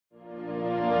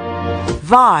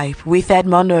Vibe with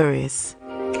Edmond Oris.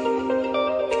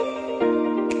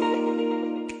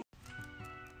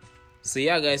 So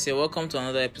yeah, guys, welcome to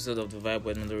another episode of the Vibe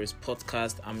with Edmond Oris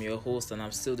podcast. I'm your host and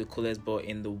I'm still the coolest boy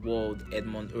in the world,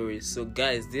 Edmond Oris. So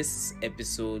guys, this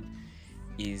episode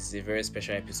is a very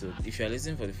special episode. If you're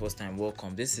listening for the first time,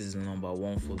 welcome. This is the number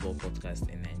one football podcast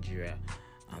in Nigeria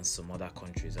and some other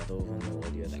countries. I don't even know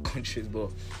what the other countries,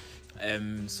 but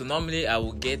so normally I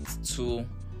will get two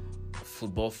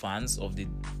football fans of the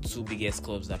two biggest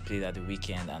clubs that played at the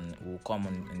weekend, and we'll come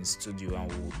in the studio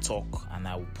and we'll talk and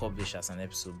I will publish as an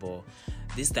episode. But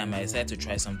this time I decided to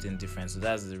try something different, so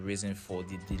that's the reason for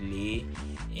the delay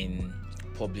in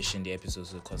publishing the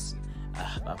episodes, because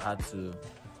I've had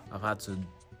to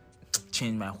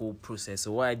change my whole process.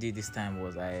 So what I did this time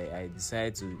was I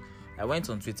went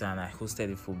on Twitter and I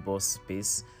hosted a football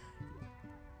space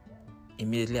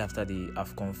immediately after the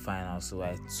AFCON final. So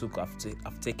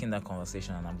I've taken that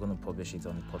conversation and I'm going to publish it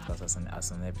on the podcast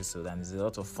as an episode, and it's a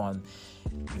lot of fun.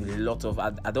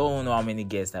 I don't know how many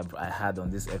guests I had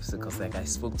on this episode, because I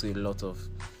spoke to a lot of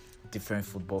different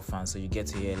football fans, so you get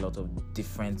to hear a lot of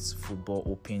different football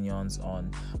opinions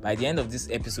on. By the end of this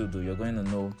episode though, you're going to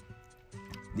know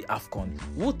the AFCON.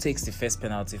 Who takes the first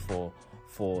penalty for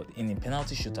in a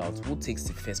penalty shootout? Who takes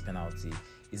the first penalty?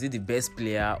 Is it the best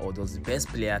player, or does the best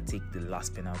player take the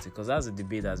last penalty? Because that's a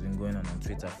debate that's been going on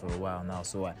Twitter for a while now.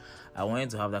 So I wanted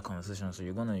to have that conversation. So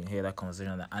you're going to hear that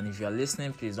conversation. And if you're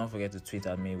listening, please don't forget to tweet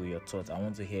at me with your thoughts. I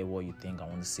want to hear what you think. I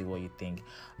want to see what you think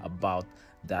about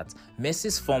that.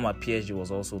 Messi's form at PSG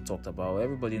was also talked about.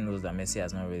 Everybody knows that Messi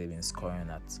has not really been scoring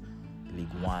at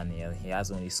League One. He has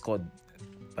only scored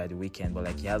by the weekend, but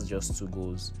he has just 2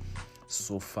 goals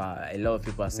so far. A lot of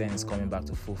people are saying he's coming back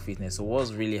to full fitness. So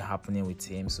what's really happening with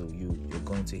him? So you're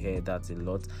going to hear that a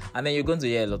lot, and then you're going to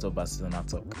hear a lot of Barcelona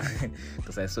talk,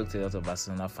 because I spoke to a lot of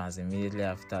Barcelona fans immediately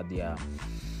after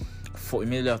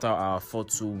our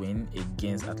 4-2 win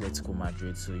against Atletico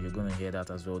Madrid. So you're going to hear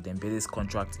that as well. Dembele's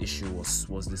contract issue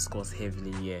was discussed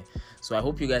heavily here. So I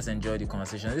hope you guys enjoyed the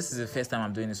conversation. This is the first time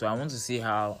I'm doing this, so I want to see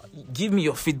give me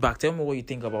your feedback. Tell me what you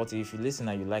think about it. If you listen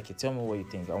and you like it, tell me what you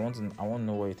think. I want to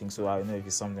know what you think, so I know if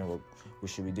it's something we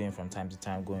should be doing from time to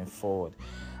time going forward.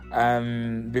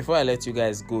 Before I let you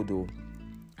guys go though,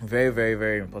 very, very,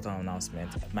 very important announcement.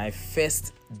 My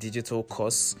first digital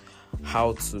course,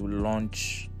 how to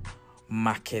launch,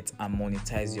 market and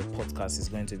monetize your podcast, is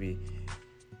going to be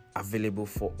available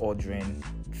for ordering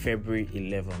February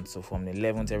 11th. So from the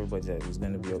 11th, everybody that is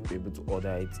going to be able to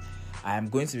order it. I am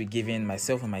going to be giving,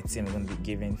 myself and my team are going to be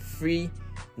giving free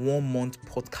 1-month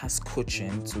podcast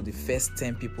coaching to the first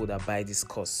 10 people that buy this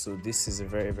course. So this is a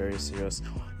very, very serious,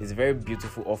 it's a very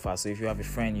beautiful offer. So if you have a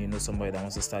friend, you know somebody that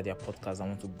wants to start their podcast, I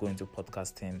want to go into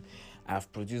podcasting.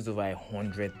 I've produced over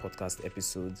 100 podcast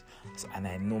episodes, and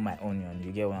I know my onion.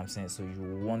 You get what I'm saying? So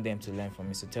you want them to learn from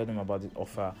me. So tell them about the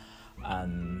offer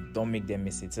and don't make them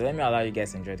miss it. So let me allow you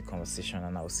guys to enjoy the conversation,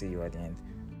 and I'll see you at the end.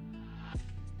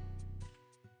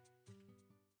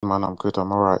 Man, I'm good.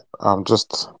 I'm all right.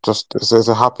 Just it's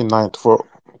a happy night for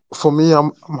me.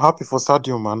 I'm happy for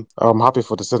Sadio, man. I'm happy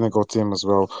for the Senegal team as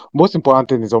well. Most important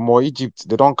thing is, more Egypt.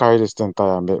 They don't carry this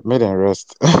entire. May them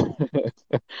rest.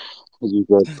 You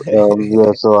get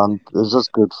yeah. So it's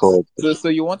just good for. So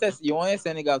you wanted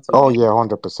Senegal to Oh win? yeah,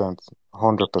 100%,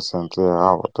 100%.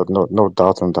 Yeah, no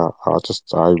doubt on that.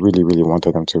 I really, really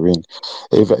wanted them to win.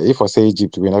 If I say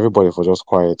Egypt win, everybody was just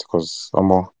quiet, because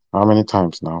how many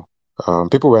times now?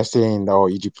 People were saying, "Oh,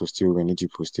 Egypt will still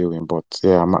win." But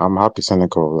yeah, I'm happy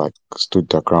Senegal stood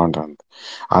their ground,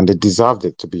 and they deserved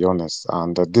it, to be honest.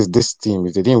 And this team,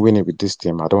 if they didn't win it with this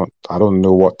team, I don't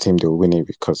know what team they'll win it,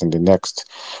 because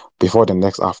before the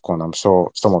next AFCON, I'm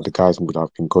sure some of the guys would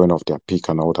have been going off their peak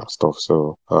and all that stuff.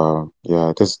 So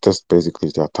yeah, this basically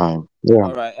is their time. Yeah.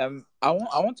 All right. I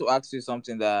want to ask you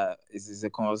something that is a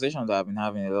conversation that I've been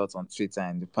having a lot on Twitter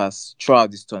in the past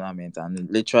throughout this tournament, and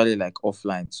literally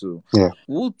offline too. Yeah.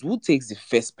 Who takes the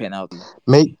first penalty?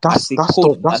 Mate, that's As a tough.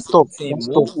 coach, That's as a tough. team, That's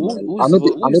tough. who I is know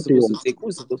supposed to take? Who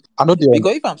is supposed? I know the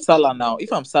Because if I'm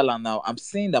Salah now, I'm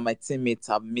saying that my teammates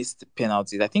have missed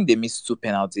penalties. I think they missed 2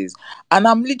 penalties, and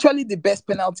I'm literally the best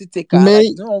penalty taker.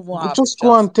 Mate, don't even have just a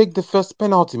go chance. and take the first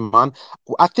penalty, man.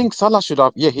 I think Salah should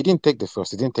have. Yeah, he didn't take the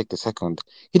first. He didn't take the second.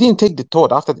 He didn't take the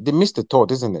third. After they missed the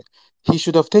third, isn't it? He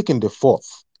should have taken the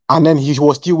fourth, and then he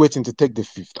was still waiting to take the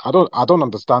fifth. I don't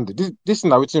understand it. This is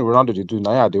now what Ronaldo they do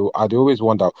now. Yeah, they always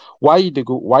wonder why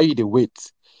they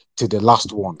wait to the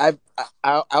last one.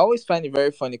 I always find it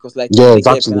very funny, because Yeah, if it's they get a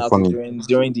actually penalty funny.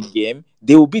 during the game,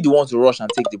 they will be the ones to rush and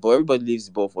take the ball. Everybody leaves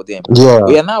the ball for them. Yeah,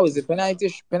 But yeah, now it's a penalty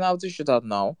shootout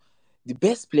now. The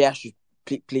best player should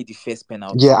play the first Yeah,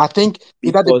 penalty, I think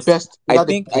because the I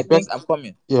think best. I'm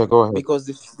coming, Yeah, go ahead. because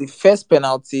the first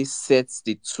penalty sets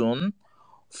the tone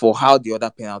for how the other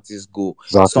penalties go.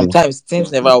 Exactly. Sometimes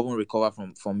teams never even recover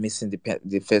from missing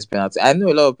the first penalty. I know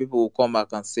a lot of people will come back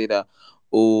and say that,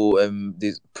 oh,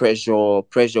 the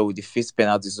pressure with the first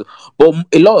penalty. So, but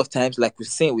a lot of times, like we're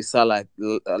saying with Salah,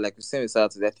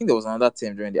 today, I think there was another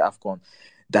team during the AFCON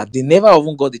that they never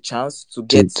even got the chance to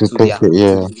get To to take their it.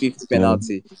 to Yeah, the fifth yeah,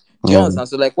 penalty. Do you yeah. understand?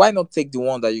 So, like, why not take the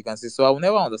one that you can see? So, I will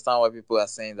never understand why people are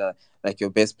saying that like your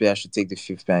best player should take the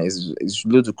fifth penalty. It's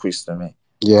ludicrous to me.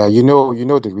 Yeah, you know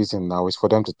the reason now is for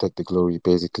them to take the glory,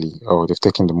 basically. Oh, they've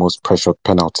taken the most pressured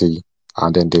penalty,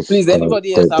 and then Please,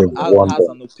 anybody else they've won has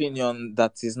them. an opinion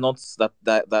that is not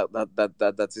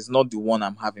that is not the one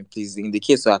I'm having, please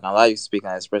indicate so I can allow you to speak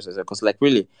and express yourself. Because, like,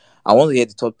 really, I want to hear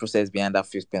the thought process behind that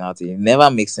fifth penalty. It never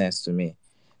makes sense to me.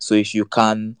 So if you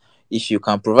can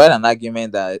provide an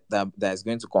argument that is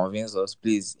going to convince us,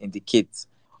 please indicate.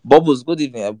 Bubbles, good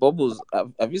evening. Bubbles,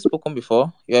 have you spoken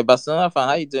before? You're a Barcelona fan.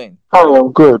 How you doing? Hi,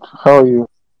 I'm good. How are you?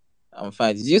 I'm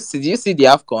fine. Did you see the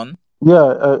AFCON?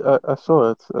 Yeah, I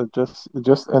saw it. It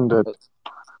just ended.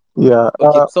 Yeah.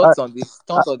 Okay, thoughts on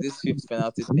this fifth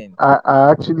penalty thing. I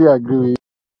actually agree with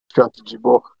strategy,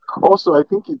 but also I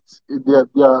think there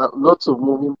are lots of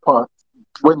moving parts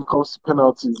when it comes to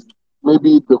penalties.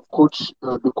 Maybe the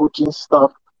coaching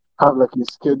staff have like a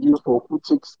schedule for who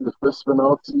takes the first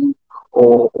penalty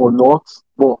or not.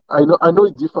 But I know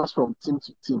it differs from team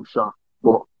to team, sure.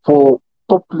 But for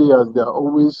top players, they are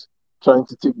always trying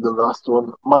to take the last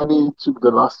one. Mane took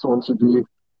the last one today.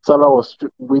 Salah was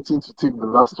waiting to take the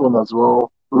last one as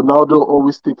well. Ronaldo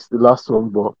always takes the last one,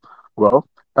 but well.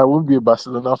 I wouldn't be a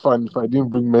Barcelona fan if I didn't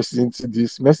bring Messi into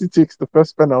this. Messi takes the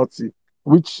first penalty,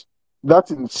 which that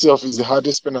in itself is the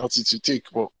hardest penalty to take.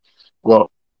 But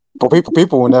well, But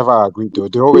people will never agree though.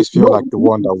 They always feel no, like the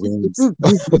one that it wins.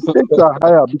 is the stakes are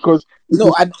higher because it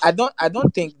No, is. I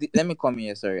don't think. Let me come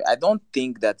here. Sorry, I don't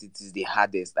think that it is the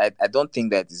hardest. I don't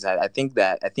think that is hard. I think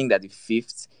that the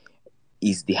fifth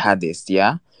is the hardest.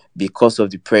 Yeah, because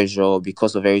of the pressure,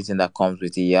 because of everything that comes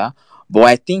with it. Yeah, but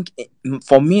I think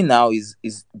for me now is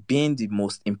being the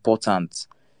most important.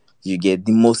 You get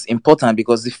the most important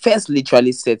because the first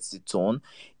literally sets the tone.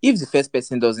 If the first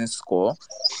person doesn't score,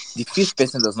 the fifth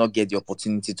person does not get the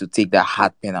opportunity to take that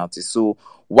hard penalty. So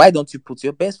why don't you put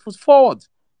your best foot forward?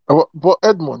 But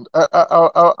Edmond, I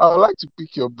would like to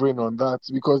pick your brain on that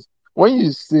because when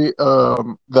you say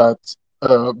that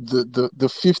the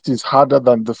fifth is harder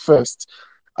than the first,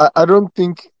 I don't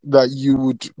think that you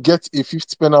would get a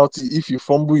fifth penalty if you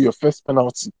fumble your first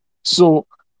penalty. So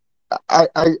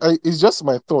it's just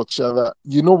my thought, Sha, that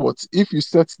you know what? If you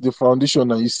set the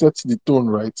foundation and you set the tone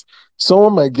right,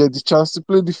 someone might get the chance to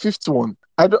play the fifth one.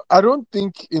 I don't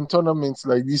think in tournaments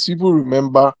like this people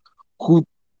remember who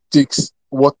takes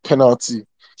what penalty.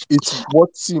 It's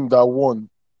what team that won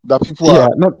that people are. Yeah,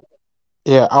 no,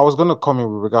 yeah. I was gonna come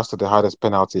in with regards to the hardest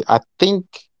penalty. I think,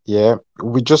 yeah,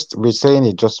 we're saying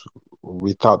it just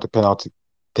without the penalty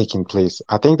taking place.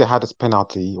 I think the hardest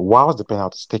penalty, whilst the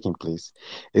penalty is taking place,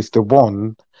 is the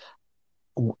one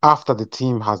after the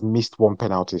team has missed one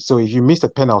penalty. So if you miss a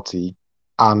penalty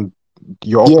and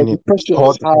your Yeah, the opponent pressure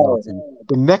scored is the high. penalty,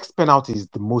 the next penalty is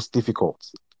the most difficult.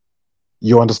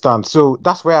 You understand? So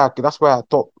that's where I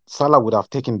thought Salah would have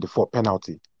taken the fourth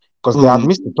penalty because they had Mm.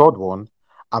 missed the third one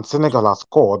and Senegal has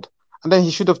scored, and then he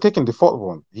should have taken the fourth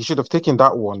one. He should have taken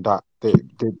that one that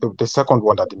the second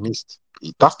one that they missed.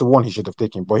 That's the one he should have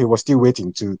taken, but he was still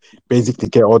waiting to basically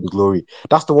get all the glory.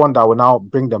 That's the one that will now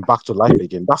bring them back to life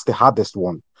again. That's the hardest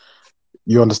one.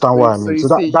 You understand So, what I so mean? you So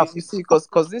that see, you, that's you see, because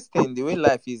this thing, the way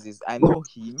life is I know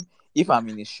him. If I'm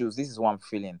in his shoes, this is what I'm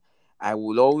feeling. I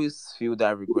will always feel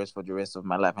that regret for the rest of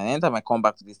my life. And anytime I come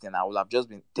back to this thing, I will have just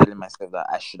been telling myself that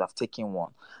I should have taken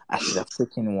one. I should have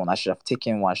taken one. I should have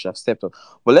taken one. I should have stepped up.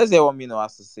 But let's hear what Mino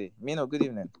has to say. Mino, good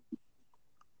evening.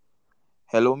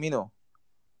 Hello, Mino.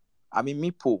 I mean,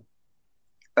 Mipo.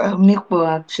 Mikpo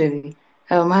actually.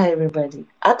 Hi everybody.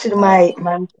 Actually, Hi.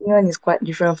 my opinion is quite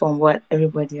different from what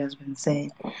everybody has been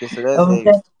saying. Okay, so let's Um,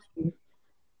 hear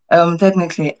it.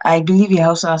 technically, I believe it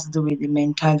also has to do with the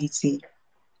mentality.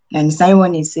 And if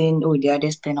everyone is saying, "Oh, the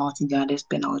hardest penalty, the hardest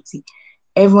penalty,"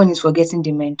 everyone is forgetting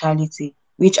the mentality,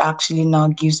 which actually now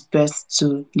gives birth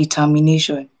to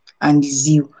determination and the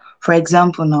zeal. For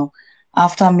example, now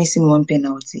after missing one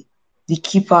penalty, the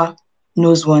keeper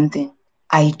knows one thing: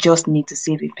 I just need to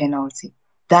save a penalty.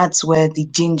 That's where the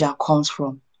ginger comes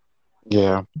from,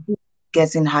 yeah,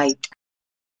 getting hyped.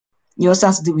 It also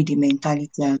has to do with the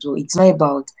mentality as well. It's not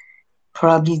about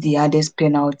probably the hardest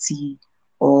penalty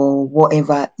or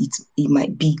whatever it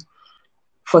might be.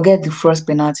 Forget the first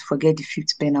penalty, forget the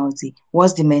fifth penalty.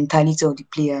 What's the mentality of the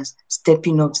players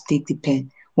stepping up to take the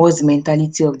pen? What's the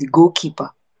mentality of the goalkeeper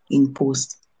in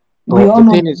post? We But all the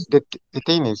know thing is, the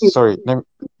thing is, sorry, the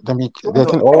thing, No,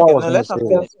 all I okay, was no, gonna let her say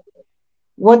finish. is,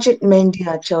 watching Mendy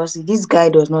at Chelsea, this guy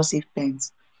does not save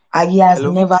pens. And he has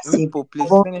Hello, never saved. Wipo, please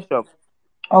finish up.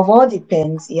 Of all the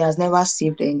pens, he has never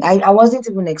saved any. I wasn't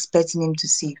even expecting him to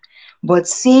save. But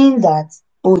seeing that,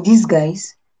 oh, these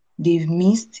guys, they've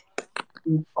missed,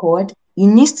 they scored, he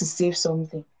needs to save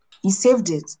something. He saved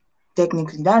it,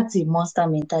 technically. That's a monster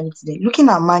mentality there. Looking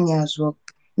at Mania as well,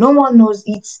 no one knows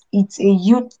it's a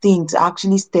youth thing to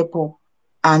actually step up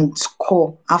and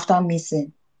score after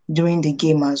missing during the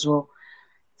game as well.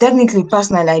 Technically,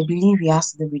 personally, I believe he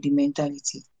has to do with the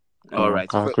mentality. All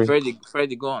right, I agree.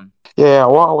 Freddie, go on. Yeah,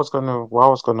 what I was gonna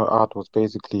add was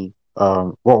basically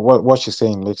what she's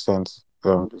saying makes sense.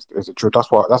 Is it true?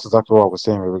 That's exactly what I was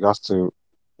saying with regards to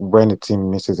when a team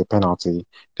misses a penalty,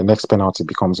 the next penalty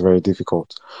becomes very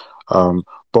difficult. Um,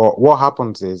 but what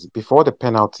happens is before the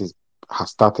penalties has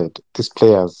started, these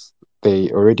players they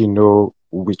already know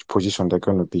which position they're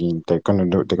going to be in. They're gonna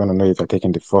know if they're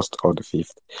taking the first or the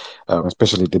fifth.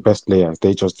 Especially the best players,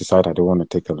 they just decide that they want to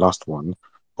take the last one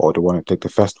or they want to take the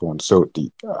first one. So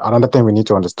another thing we need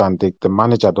to understand, the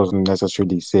manager doesn't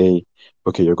necessarily say,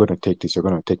 okay, you're going to take this, you're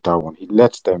going to take that one. He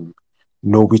lets them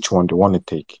know which one they want to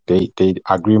take. They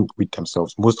agree with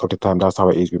themselves. Most of the time, that's how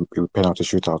it is with penalty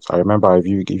shootouts. I remember if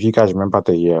you guys remember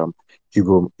the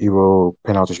Euro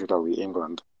penalty shootout with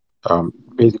England.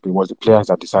 Basically, it was the players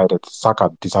that decided. Saka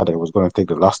decided he was going to take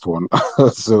the last one.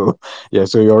 So yeah,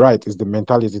 so you're right. It's the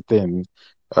mentality thing.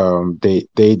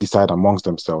 They decide amongst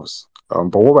themselves.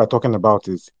 But what we're talking about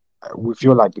is we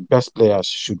feel like the best players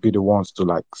should be the ones to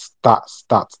like start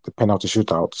the penalty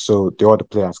shootout, so the other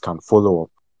players can follow up.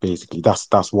 Basically, that's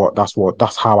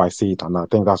how I see it, and I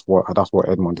think that's what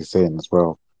Edmond is saying as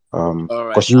well. All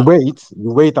right, Because you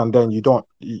wait, and then you don't,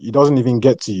 it doesn't even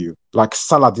get to you. Like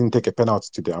Salah didn't take a penalty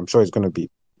today. I'm sure it's going to be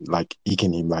like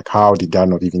eking him. Like, how did I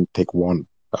not even take one?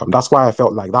 That's why I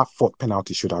felt like that fourth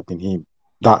penalty should have been him.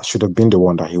 That should have been the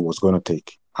one that he was going to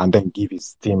take, and then give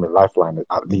his team a lifeline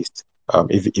at least.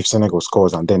 If Senegal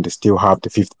scores, and then they still have the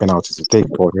fifth penalty to take,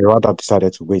 but they rather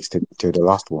decided to wait till the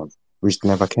last one, which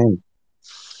never came.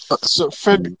 So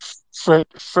Fred,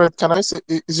 can I say,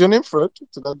 is your name Fred?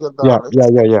 Did I get that Yeah, right? yeah,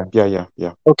 yeah, yeah, yeah, yeah,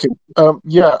 yeah. Okay.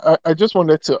 Yeah, I just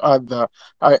wanted to add that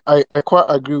I quite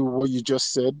agree with what you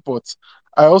just said, but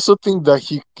I also think that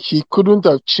he couldn't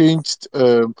have changed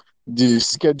the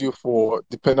schedule for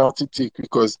the penalty take,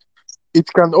 because it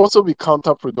can also be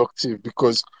counterproductive,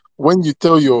 because when you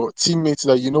tell your teammates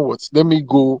that, you know what, let me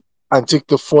go and take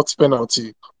the fourth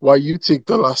penalty while you take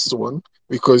the last one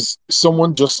because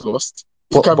someone just lost,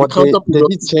 it can be But they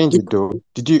did counterproductive. change it though.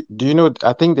 Do you know?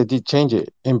 I think they did change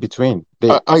it in between.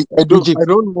 I Egypt.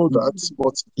 don't know that,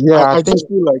 but Yeah, I I think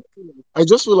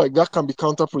just feel like that can be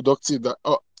counterproductive. That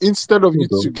instead of true you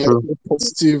though. to get True. a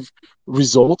positive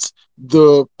result,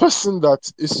 the person that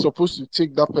is supposed to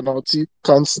take that penalty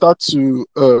can start to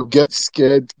get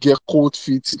scared, get cold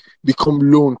feet, become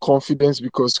low in confidence.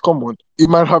 Because come on, he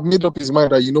might have made up his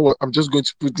mind that, you know what, I'm just going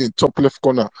to put it in top left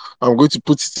corner. I'm going to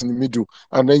put it in the middle,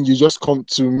 and then you just come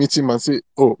to meet him and say,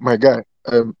 "Oh my guy,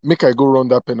 make I go run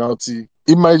that penalty."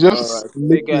 It might all just right. See,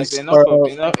 make him guys, spiral.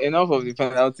 enough of the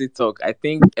penalty talk. I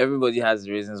think everybody has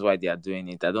reasons why they are doing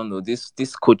it. I don't know. These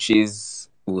coaches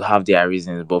will have their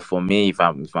reasons, but for me, if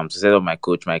I'm to set up my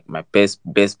coach, my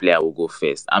best player will go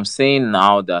first. I'm saying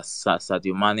now that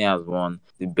Sadio Mane has won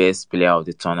the best player of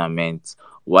the tournament,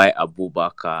 while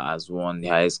Abubakar has won the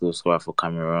highest goal scorer for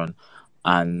Cameroon,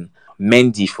 and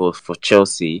Mendy for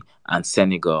Chelsea and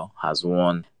Senegal has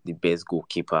won the best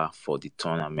goalkeeper for the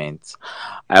tournament.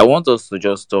 I want us to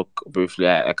just talk briefly.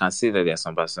 I can see that there are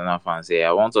some Barcelona fans here.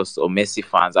 I want us to, or Messi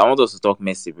fans. I want us to talk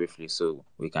Messi briefly so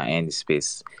we can end the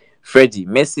space. Freddie,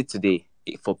 Messi today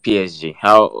for PSG.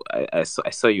 How I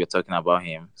saw you were talking about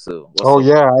him. So what's Oh up?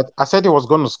 yeah, I said he was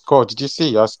going to score. Did you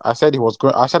see? I said he was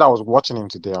going. I said I was watching him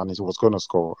today, and he was going to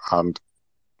score, and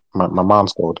my man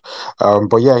scored.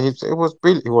 But yeah, it was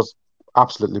brilliant. It was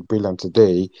absolutely brilliant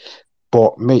today.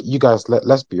 But mate, you guys,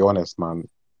 let's be honest, man.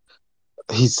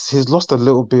 He's lost a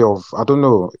little bit of. I don't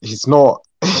know. He's not.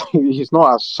 He's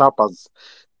not as sharp as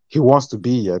he wants to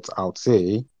be yet. I would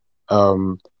say.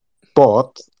 Um,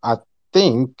 But I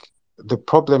think the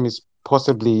problem is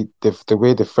possibly the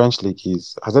way the French league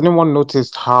is. Has anyone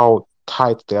noticed how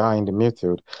tight they are in the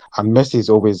midfield? And Messi is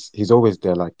always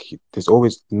there. Like there's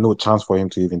always no chance for him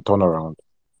to even turn around.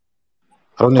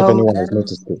 I don't know if Um, anyone has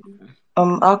noticed it.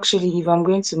 actually, if I'm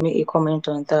going to make a comment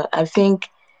on that, I think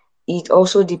it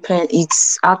also depend.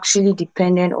 It's actually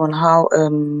dependent on how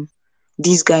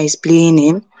this guy is playing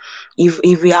him.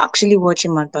 If we actually watch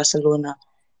him at Barcelona,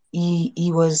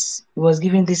 he was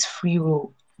given this free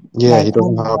role, Yeah, he like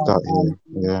doesn't going have down, that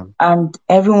here. Yeah. and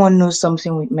everyone knows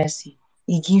something with Messi.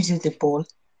 He gives you the ball.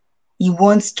 He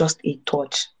wants just a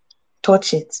touch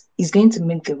it. He's going to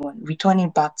make the one, return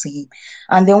it back to him.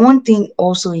 And then one thing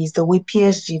also is the way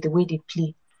PSG, the way they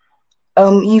play.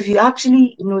 If you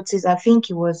actually notice, I think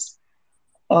it was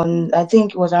around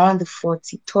the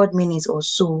 43rd minute or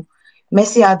so,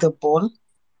 Messi had the ball.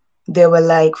 There were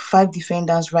like five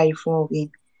defenders right in front of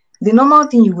him. The normal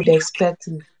thing you would expect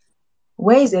is,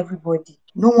 where is everybody?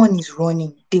 No one is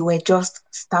running. They were just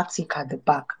static at the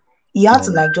back. He had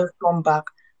to Yeah. like just come back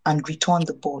and return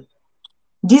the ball.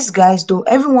 These guys, though,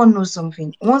 everyone knows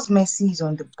something. Once Messi is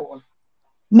on the ball,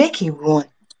 make a run.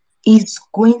 He's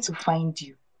going to find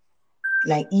you.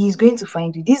 Like, he's going to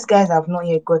find you. These guys have not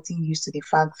yet gotten used to the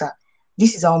fact that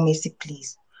this is how Messi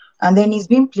plays. And then he's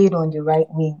being played on the right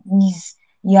wing.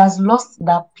 He has lost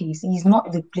that pace. He's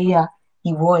not the player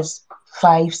he was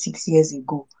 5, 6 years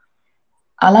ago.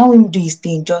 Allow him do his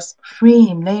thing. Just free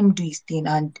him. Let him do his thing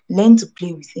and learn to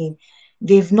play with him.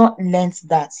 They've not learnt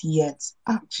that yet.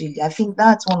 Actually, I think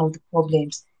that's one of the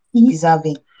problems he's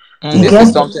having. He This is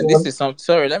gets the something. This ball. is some.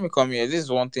 Sorry, let me come here. This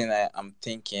is one thing I'm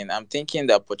thinking. I'm thinking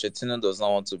that Pochettino does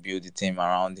not want to build the team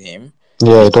around him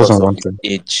Yeah, he because doesn't of want his to.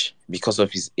 age. Because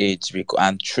of his age,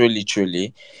 and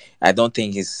truly, I don't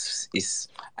think he's.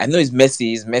 I know he's Messi.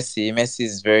 He's Messi. Messi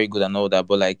is very good and all that.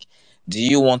 But like, do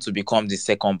you want to become the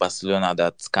second Barcelona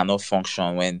that cannot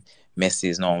function when Messi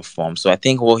is not on form? So I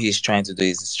think what he's trying to do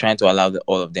is he's trying to allow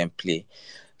all of them play.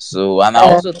 So, and I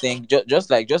Uh, also think just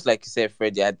like you said,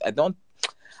 Freddie, I don't.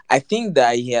 I think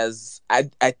that he has.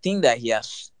 I think that he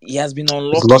has been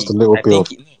He's lost a unlucky. little I bit of.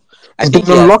 think. I He's been think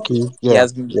he has. unlucky. He Yeah,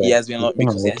 has been. yeah. He has been He's been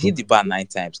because he has unlucky. hit the bar 9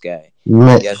 times, guy.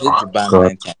 Me, He has hit the bar God.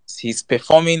 9 times. He's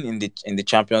performing in the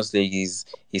Champions League. He's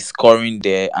scoring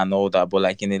there and all that. But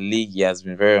like in the league, he has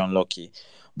been very unlucky.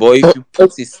 But Uh, if you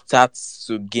put his stats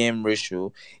to game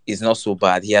ratio, it's not so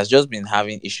bad. He has just been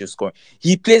having issues scoring.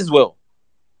 He plays well.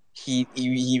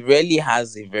 He rarely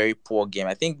has a very poor game.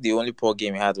 I think the only poor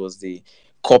game he had was the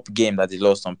cup game that he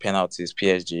lost on penalties,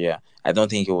 PSG. Yeah, I don't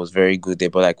think it was very good there.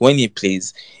 But like when he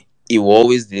plays, he will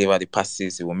always deliver the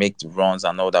passes. He will make the runs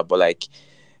and all that. But like,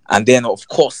 and then of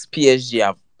course PSG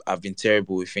have been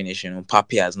terrible with finishing.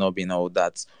 Mbappe has not been all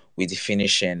that with the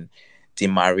finishing. Di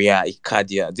Maria,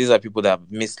 Icardia, these are people that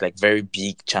have missed like very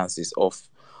big chances of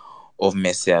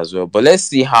Messi as well. But let's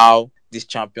see how this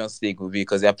Champions League will be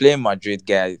because they're playing Madrid,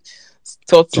 guys.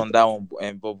 Thoughts on that one,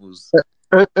 and Bubbles?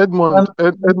 Edmond,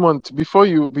 um, Edmond, before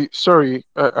you be sorry,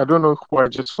 I don't know who I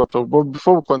just thought of, but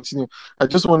before we continue, I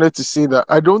just wanted to say that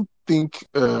I don't think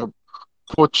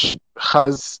Poch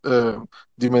has the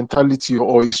mentality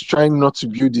or is trying not to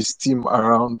build his team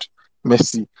around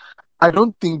Messi. I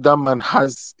don't think that man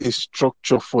has a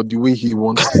structure for the way he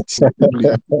wants the team to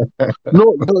play.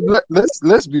 No, no,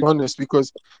 let's be honest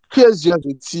because PSG as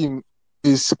a team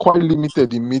is quite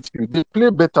limited in midfield. They play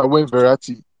better when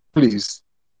Verratti plays.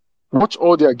 Watch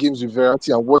all their games with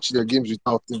Verratti and watch their games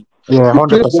without him. Yeah, They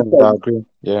play 100%. better. I agree.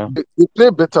 Yeah. They play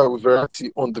better with Verratti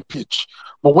on the pitch.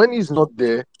 But when he's not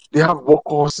there, they have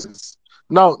workhorses.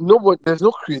 Now, nobody, there's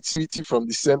no creativity from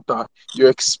the center. You're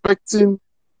expecting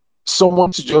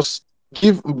someone to just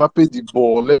give Mbappe the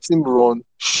ball, let him run,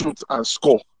 shoot, and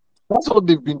score. That's what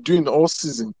they've been doing all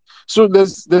season. So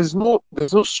there's no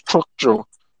structure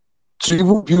to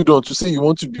even build on to say you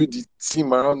want to build the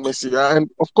team around Messi. And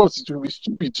of course, it will be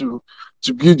stupid to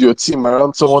build your team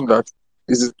around someone that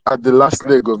is at the last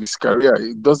leg of his career.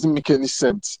 It doesn't make any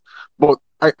sense. But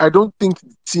I don't think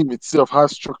the team itself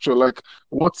has structure. Like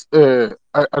what I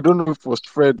don't know if it was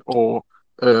Fred or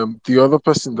the other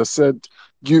person that said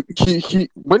he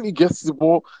when he gets the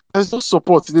ball, there's no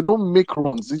support. They don't make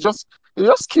runs. They just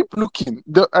keep looking.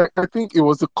 I think it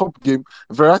was the cup game.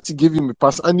 Verratti gave him a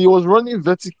pass and he was running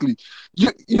vertically. You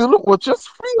know what? Just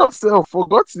free yourself for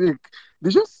God's sake.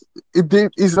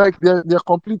 It's like they're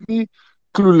completely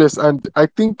clueless. And I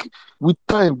think with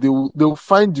time they will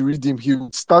find the rhythm. He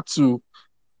will start to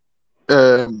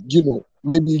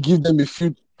maybe give them a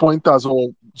few pointers or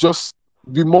just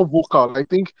be more vocal. I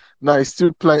think now he's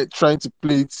still trying to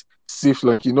play it safe.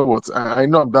 Like you know what? I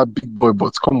know I'm that big boy,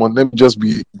 but come on, let me just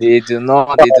be. They do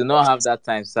not. They do not have that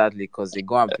time, sadly, because they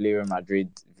go and play Real Madrid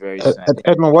very soon. I think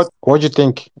Edmund, what do you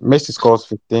think? Messi scores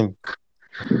 15.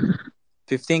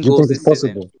 15 Do you goals think it's this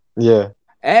season. possible? Yeah.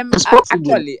 It's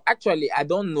possible. Actually, I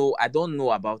don't know. I don't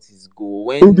know about his goal.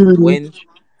 When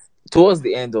towards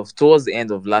the end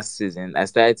of last season, I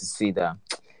started to see that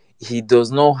he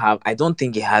does not have. I don't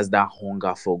think he has that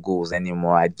hunger for goals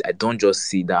anymore. I don't just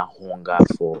see that hunger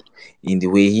for in the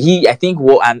way he. I think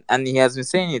what and he has been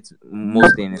saying it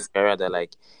mostly in his career that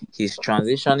like he's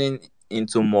transitioning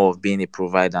into more of being a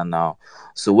provider now.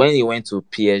 So when he went to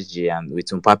PSG and with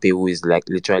Mbappe, who is like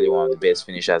literally one of the best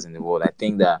finishers in the world, I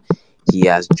think that he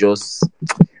has just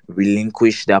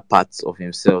relinquished that part of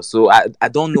himself. So I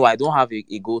don't know. I don't have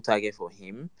a goal target for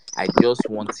him. I just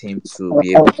want him to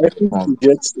be able to I think he perform.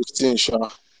 gets 15, Sha.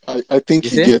 I think You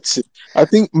he see? gets it. I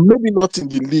think maybe not in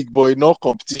the league, but in all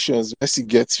competitions, Messi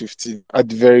gets 15 at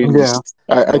the very Yeah. least.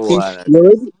 I No,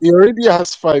 think he already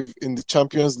has five in the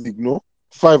Champions League, no?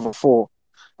 Five or four.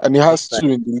 And he has two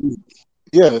in the league.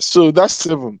 Yeah, so that's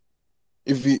seven.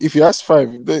 If he has five,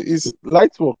 it's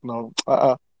light work now.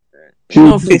 He'll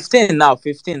no, do it. 15 now.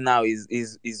 15 now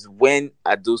is when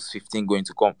are those 15 going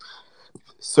to come?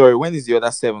 Sorry, when is the other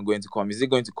seven going to come? Is it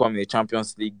going to come in a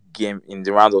Champions League game in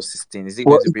the round of 16? Is it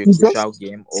Well, going to be a it's just crucial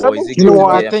game, or seven is it Do you know going to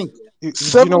goals. what be I a think? Do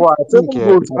you know Seven what I think? seven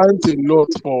goals aren't a lot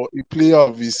for a player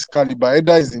of his caliber.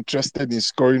 Either he's interested in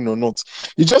scoring or not.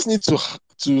 He just needs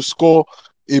to score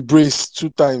a brace two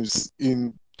times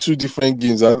in two different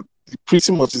games, and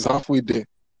pretty much is halfway there.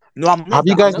 No, I'm Have not.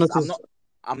 you I'm guys not. I'm noticed? not.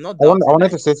 I'm not I doubting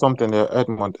wanted that. to say something there,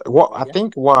 Edmund. What I Okay.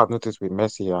 think what I've noticed with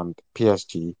Messi and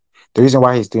PSG, the reason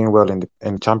why he's doing well in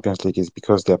the Champions League is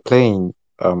because they're playing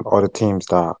other teams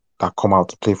that come out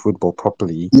to play football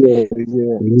properly, Yeah,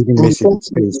 yeah. leaving In the Messi the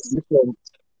first place, it's space. different.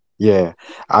 Yeah,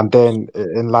 and then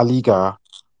in La Liga.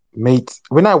 Mate,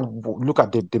 when I look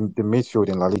at the midfield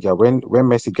in La Liga, when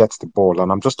Messi gets the ball, and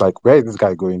I'm just like, where is this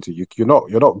guy going to? You're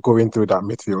not going through that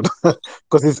midfield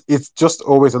because it's just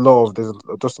always there's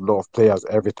just a lot of players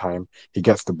every time he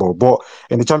gets the ball. But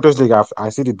in the Champions League, I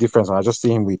see the difference, and I just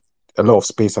see him with a lot of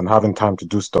space and having time to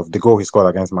do stuff. The goal he scored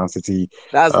against Man City,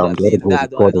 That's what I the other mean. goal he That I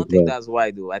scored as don't think well. that's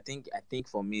why though. I think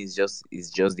for me it's just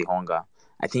the hunger.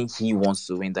 I think he wants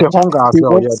to win The that hunger Champions as He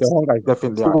well, yeah, the wants hunger is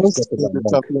definitely he wants to stepping win the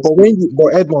along. Champions League.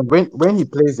 But Edmond, when he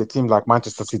plays a team like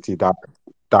Manchester City that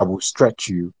will stretch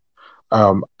you.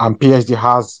 And PSG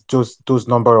has just those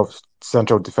number of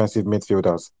central defensive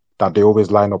midfielders that they always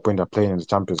line up when they're playing in the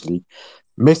Champions League.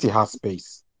 Messi has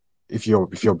space. If you're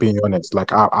being honest,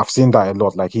 like I've seen that a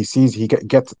lot. Like he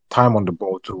gets time on the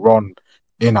ball to run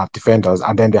in at defenders,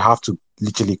 and then they have to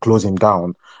literally close him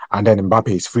down. And then Mbappe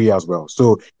is free as well.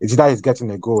 So it's either he's getting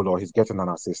a goal or he's getting an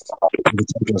assist in the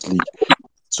Champions League.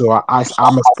 So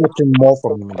I'm expecting more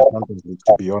from him in the Champions League,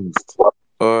 to be honest.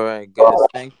 All right, guys.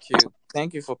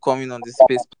 Thank you for coming on this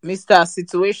space, Mister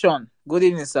Situation. Good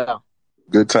evening, sir.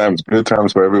 Good times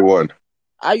for everyone.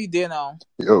 How you there now?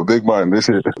 Yo, big man, this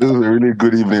is a really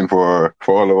good evening for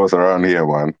all of us around here,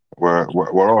 man.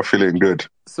 We're all feeling good.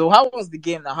 So how was the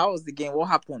game now? How was the game? What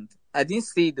happened? I didn't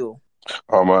see it, though.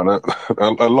 Oh man,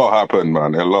 a lot happened,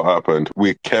 man. A lot happened.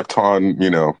 We kept on,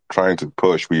 trying to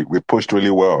push. We pushed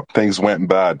really well. Things went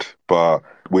bad, but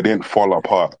we didn't fall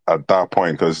apart at that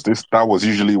point because that was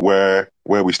usually where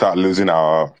we start losing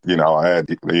our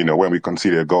head. When we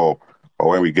concede a goal or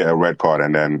when we get a red card,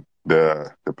 and then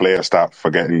the players start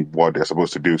forgetting what they're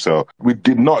supposed to do. So we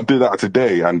did not do that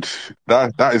today, and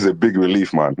that is a big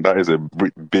relief, man. That is a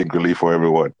big relief for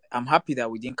everyone. I'm happy that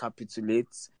we didn't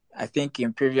capitulate. I think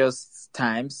in previous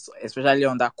times, especially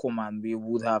on that command, we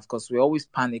would have, because we always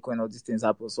panic when all these things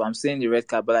happen. So I'm saying the red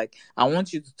card, but like I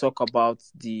want you to talk about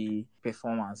the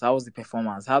performance. How was the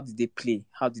performance? How did they play?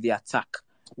 How did they attack?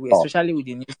 Especially with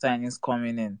the new signings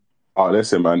coming in. Oh,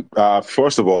 listen, man.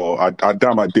 First of all,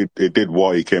 Adama did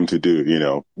what he came to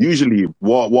do. Usually,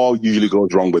 what usually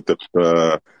goes wrong with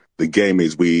the game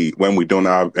is when we don't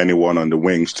have anyone on the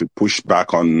wings to push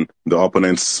back on the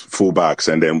opponent's fullbacks,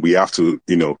 and then we have to,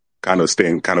 kind of stay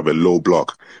in kind of a low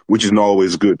block, which is not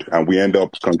always good, and we end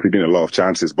up conceding a lot of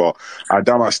chances. But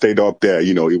Adama stayed up there.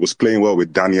 He was playing well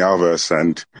with Danny Alves,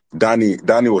 and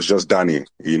Danny was just Danny.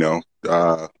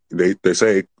 They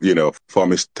say,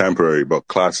 form is temporary, but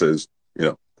class is,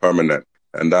 permanent.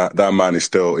 And that man is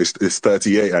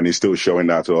 38 and he's still showing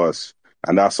that to us.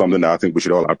 And that's something that I think we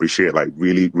should all appreciate, like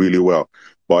really, really well.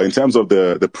 But in terms of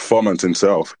the performance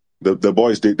itself, the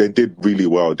boys, they did really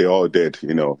well. They all did,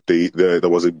 there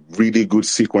was a really good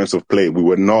sequence of play. We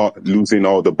were not losing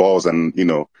all the balls and,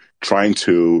 trying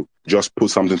to just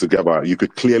put something together. You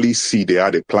could clearly see they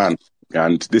had a plan.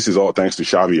 And this is all thanks to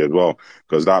Xavi as well,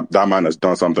 because that man has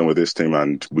done something with this team,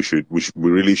 and we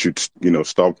really should,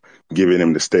 stop giving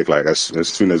him the stick. Like as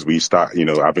soon as we start,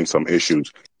 having some issues.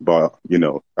 But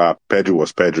Pedro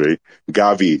was Pedro,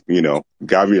 Gavi,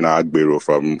 Gavi and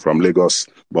Agbero from Lagos.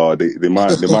 But the man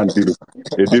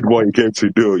did what he came to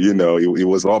do. He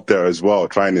was up there as well,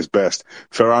 trying his best.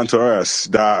 Ferran Torres,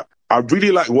 that I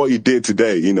really like what he did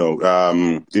today.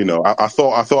 I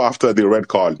thought after the red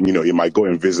card, he might go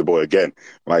invisible again,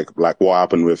 like what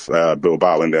happened with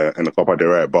Bilbao in the Copa del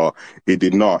Rey, but he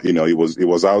did not. He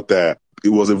was out there. It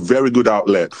was a very good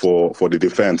outlet for the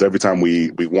defense. Every time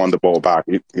we won the ball back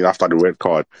after the red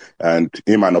card, and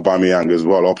him and Aubameyang as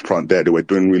well up front there, they were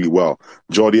doing really well.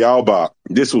 Jordi Alba,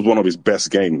 this was one of his best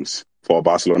games for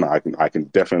Barcelona. I can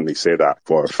definitely say that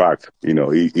for a fact. He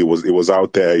was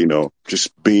out there,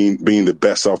 just being the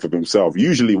best self of himself.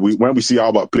 Usually when we see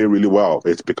Alba play really well,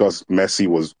 it's because Messi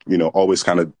was, always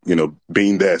kind of,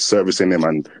 being there, servicing him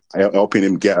and helping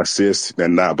him get assists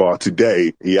and that. But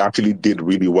today he actually did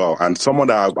really well. And someone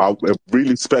that a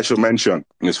really special mention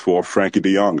is for Frankie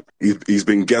de Jong. He's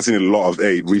been getting a lot of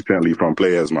aid recently from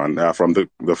players, man, from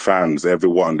the fans,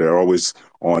 everyone. They're always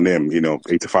on him,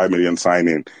 85 million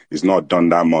signing. He's not done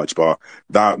that much, but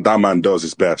that man does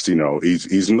his best. He's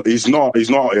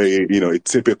not a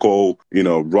typical,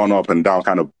 run up and down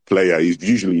kind of player. He's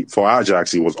usually, for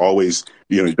Ajax, he was always,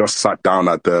 he just sat down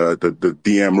at the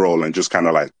DM role and just kind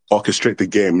of like orchestrate the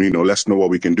game. Let's know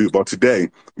what we can do. But today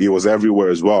he was everywhere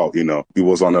as well. He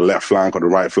was on the left flank or the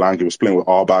right flank. He was playing with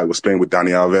Alba. He was playing with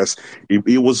Dani Alves.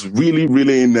 He was really,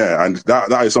 really in there, and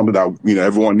that is something that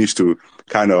everyone needs to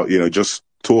kind of just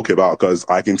talk about, because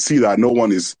I can see that no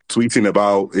one is tweeting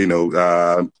about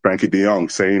Frankie de Jong,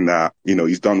 saying that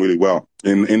he's done really well.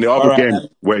 In the other game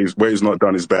where he's not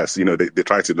done his best, they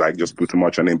try to like just put too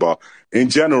much on him. But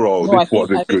in general, No, this was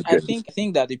a good game. I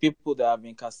think that the people that have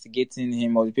been castigating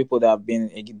him, or the people that have been,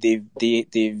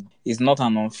 they've is not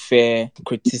an unfair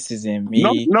criticism.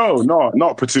 No,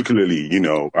 not particularly.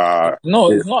 No,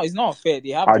 it's not unfair. They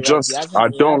have I the right. I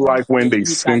don't like when they He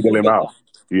can single do him better. out.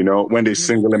 When they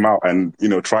single him out and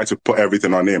try to put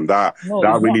everything on him, that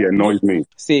really annoys me.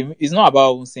 Same. It's not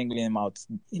about singling him out.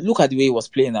 Look at the way he was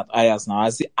playing at Ajax now.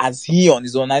 As he on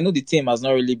his own, I know the team has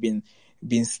not really been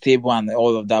stable and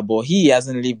all of that, but he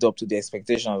hasn't lived up to the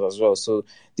expectations as well. So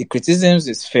the criticisms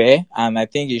is fair, and I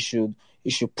think he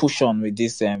should push on with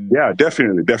this. Yeah,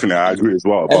 definitely, I agree as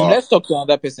well. But let's talk to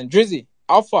another person. Drizzy,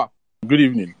 Alpha. Good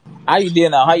evening. How you doing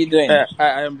now? How you doing?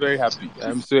 I am very happy.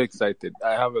 I'm so excited.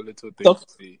 I have a little thing to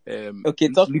say.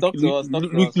 Talk to us.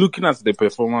 Looking at the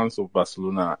performance of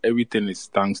Barcelona, everything is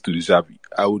thanks to Xavi.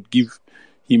 I would give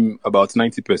him about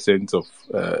 90% of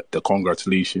the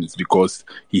congratulations, because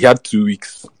he had 2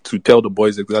 weeks to tell the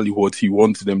boys exactly what he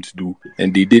wants them to do,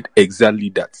 and they did exactly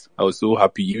that. I was so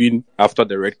happy. Even after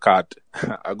the red card,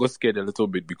 I got scared a little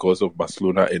bit because of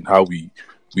Barcelona and how we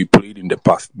played in the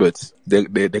past, but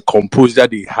the composure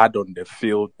they had on the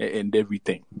field and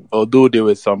everything. Although there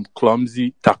were some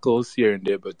clumsy tackles here and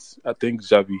there, but I think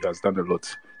Xavi has done a lot.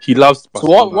 He loves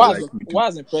Barcelona. So what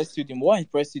has impressed you? What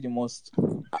impressed you the most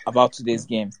about today's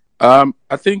game?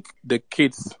 I think the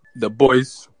kids, the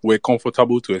boys, were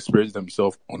comfortable to express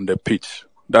themselves on the pitch.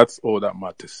 That's all that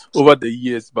matters. Over the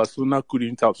years, Barcelona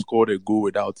couldn't have scored a goal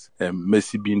without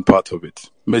Messi being part of it.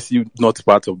 Messi not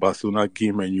part of Barcelona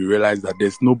game, and you realize that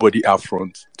there's nobody up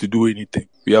front to do anything.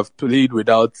 We have played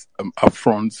without up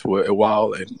front for a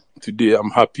while, and today I'm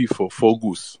happy for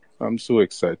Fogus. I'm so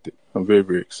excited. I'm very,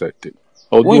 very excited.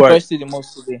 Who impressed you the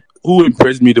most today? Who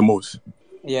impressed me the most?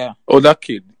 Yeah. Oh, that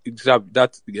kid. Exactly.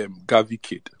 That Gavi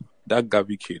kid. That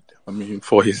Gavi kid. I mean,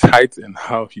 for his height and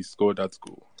how he scored that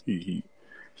goal, he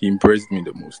impressed me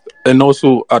the most. And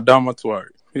also Adama Traore.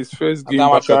 His first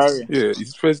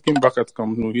game back at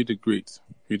Camp Nou, he did great.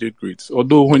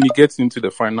 Although when he gets into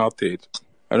the final third,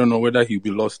 I don't know whether he'll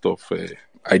be lost of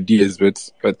ideas, but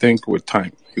I think with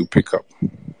time he'll pick up.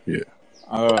 Yeah.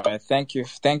 All right. Thank you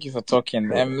for talking.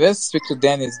 Let's speak to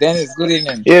Dennis. Dennis, good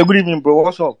evening. Yeah, good evening, bro.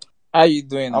 What's up? How you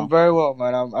doing? I'm very well,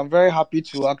 man. I'm very happy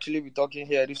to actually be talking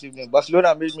here this evening.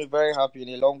 Barcelona made me very happy in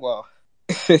a long while.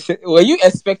 Were you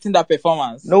expecting that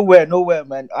performance? Nowhere,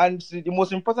 man. And the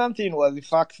most important thing was the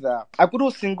fact that I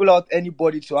couldn't single out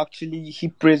anybody to actually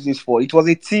heap praises for. It was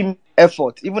a team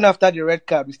effort. Even after the red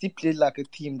card, we still played like a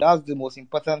team. That's the most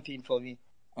important thing for me.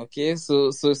 Okay,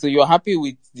 so you're happy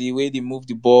with the way they moved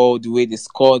the ball, the way they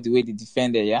scored, the way they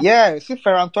defended, yeah? Yeah, see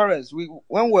Ferran Torres.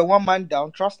 When we're one man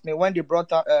down, trust me, when they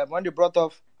brought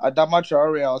off Adama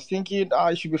Traore, I was thinking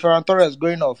it should be Ferran Torres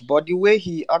going off. But the way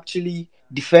he actually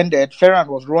defended, Ferran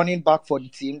was running back for the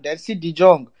team. Then see De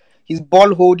Jong, his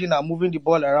ball holding and moving the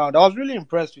ball around. I was really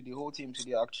impressed with the whole team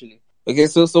today, actually. Okay,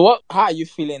 so how are you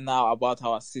feeling now about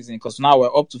our season? Because now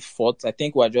we're up to 4th. I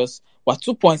think we're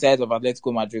 2 points ahead of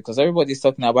Atletico Madrid, because everybody's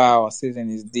talking about our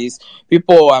season is this.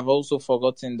 People have also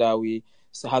forgotten that we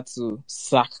had to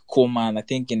sack Koeman, I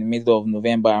think in the middle of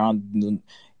November, around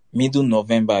Middle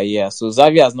November, yeah. So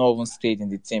Xavi has not even stayed in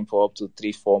the team for up to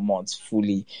 3-4 months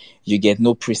fully. You get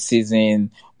no preseason,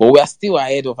 but we are still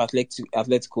ahead of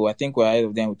Atletico. I think we're ahead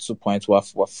of them with 2 points. We're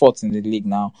fourth in the league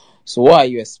now. So what are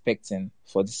you expecting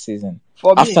for this season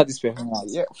For after me, this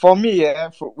performance? yeah, for me, yeah,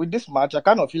 with this match, I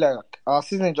kind of feel like our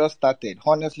season just started,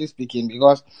 honestly speaking,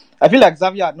 because I feel like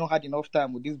Xavier had not had enough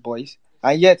time with these boys,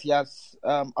 and yet he has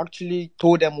actually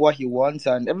told them what he wants,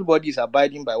 and everybody is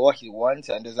abiding by what he wants,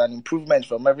 and there's an improvement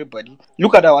from everybody.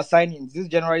 Look at our signings, these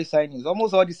January signings.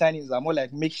 Almost all the signings are more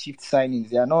like makeshift signings.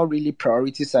 They are not really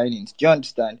priority signings. Do you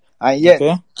understand? And yet,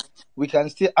 Okay. we can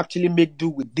still actually make do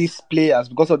with these players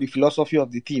because of the philosophy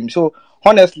of the team. So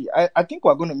honestly, I think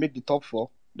we're going to make the top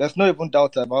four. There's no even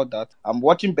doubt about that. I'm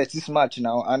watching Betis match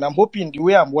now, and I'm hoping the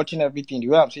way I'm watching everything, the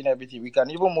way I'm seeing everything, we can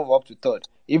even move up to third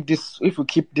if we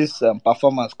keep this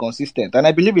performance consistent. And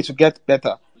I believe it will get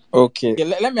better. Okay.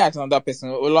 Let me ask another person.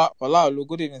 Ola,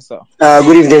 good evening, sir.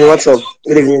 Good evening. What's up?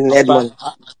 Good evening, I'm fine. Edmond.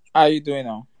 How are you doing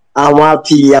now? I'm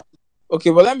happy.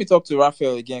 Okay, but let me talk to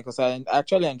Raphael again because I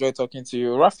actually enjoy talking to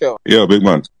you. Raphael. Yeah, big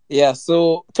man. Yeah,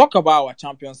 so talk about our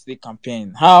Champions League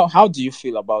campaign. How do you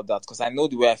feel about that? Because I know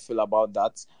the way I feel about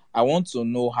that. I want to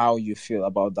know how you feel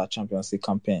about that Champions League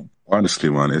campaign. Honestly,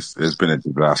 man, it's been a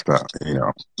disaster.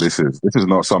 This is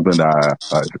not something that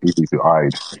is easy to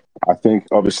hide. I think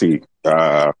obviously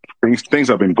things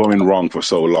have been going wrong for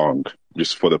so long,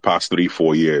 just for the past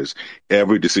 3-4 years.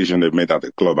 Every decision they've made at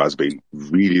the club has been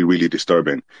really, really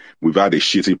disturbing. We've had a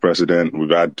shitty president.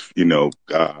 We've had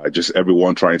just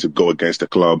everyone trying to go against the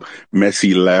club.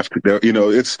 Messi left.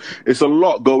 It's a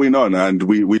lot going on, and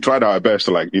we tried our best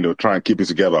to try and keep it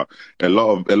together. A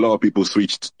lot of people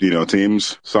switched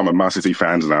teams. Some are Man City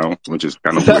fans now, which is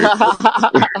kind of weird.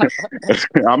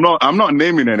 I'm not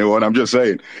naming anyone. I'm just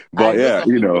saying. I But know yeah, some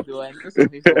people do. I know some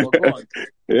people, but go on.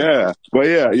 yeah, but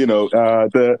yeah,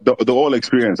 the whole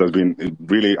experience has been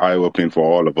really eye opening for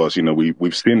all of us.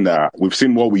 We've seen that. We've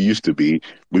seen what we used to be.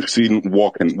 We've seen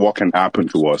what can happen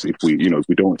to us if we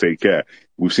don't take care.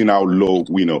 We've seen how low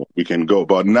we can go.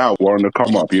 But now we're on the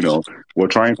come up. We're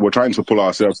trying to pull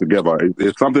ourselves together.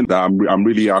 It's something that I'm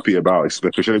really happy about,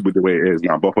 especially with the way it is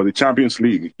now. But for the Champions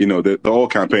League, the whole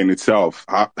campaign itself,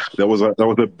 there was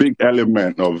a big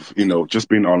element of just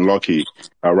being unlucky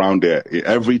around there.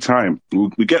 Every time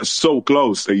we get so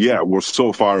close, yeah, we're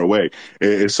so far away.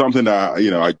 It's something that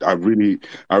I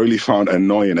really found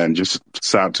annoying and just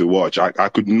sad to watch. I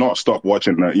could not stop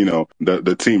watching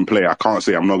the team play. I can't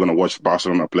say I'm not going to watch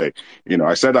Barcelona play.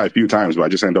 I said that a few times, but I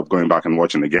just end up going back and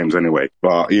watching the games anyway.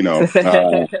 But It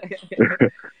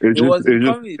was it's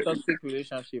just becoming a toxic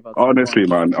relationship at some honestly,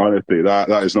 point. man, honestly,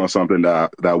 that is not something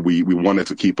that we wanted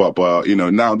to keep up. But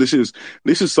now this is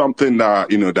something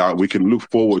that we can look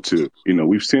forward to.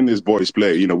 We've seen these boys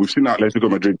play. We've seen Atletico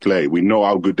Madrid play. We know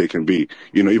how good they can be.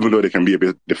 Even though they can be a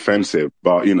bit defensive.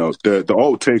 But the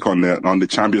whole take on the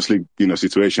Champions League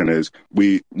situation is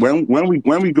when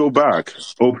we go back,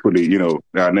 hopefully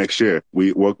next year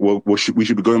we should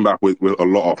be going back with a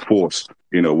lot of force.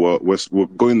 We're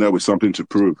going there with something to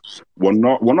prove. We're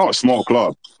not a small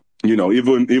club.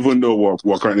 Even though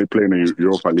we're currently playing in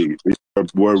Europa League,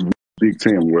 we're a big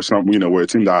team. We're a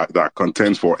team that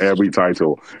contends for every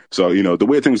title. So the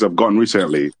way things have gone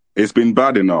recently, it's been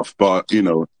bad enough. But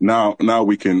now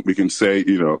we can say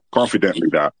confidently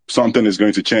that something is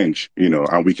going to change.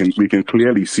 And we can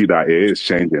clearly see that it is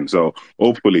changing. So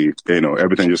hopefully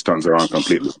everything just turns around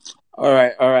completely. All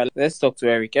right. Let's talk to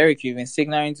Eric. Eric, you've been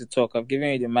signaling to talk. I've given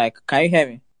you the mic. Can you hear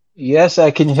me? Yes, I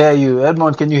can hear you.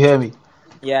 Edmond, can you hear me?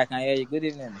 Yeah, I can hear you. Good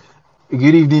evening.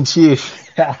 Good evening,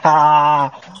 Chief.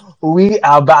 We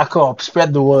are back up.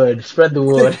 Spread the word. Spread the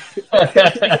word.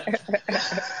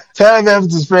 Tell them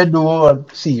to spread the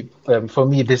word. See, for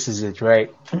me, this is it,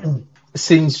 right?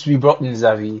 Since we brought in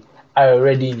Xavi, I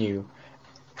already knew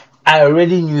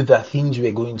that things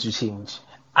were going to change.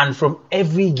 And from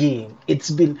every game, it's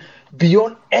been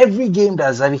beyond every game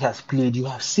that Xavi has played, you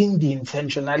have seen the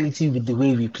intentionality with the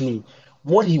way we play.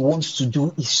 What he wants to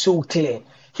do is so clear.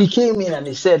 He came in and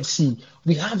he said, see,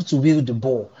 we have to wield the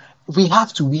ball. We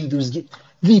have to win those games.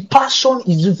 The passion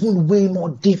is even way more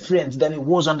different than it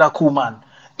was under Koeman.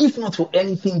 If not for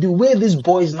anything, the way these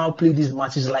boys now play these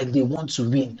matches like they want to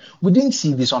win, we didn't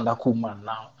see this under Koeman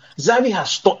now. Xavi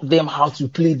has taught them how to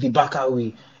play the Barca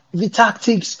way. The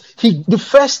tactics, the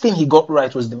first thing he got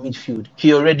right was the midfield.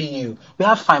 He already knew. We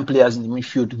have fine players in the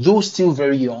midfield, though still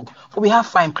very young, but we have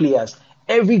fine players.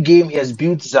 Every game he has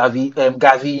built Gavi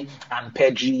and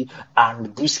Pedri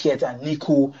and Busquets and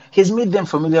Nico. He's made them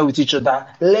familiar with each other,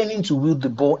 learning to wield the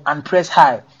ball and press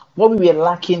high. What we were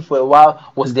lacking for a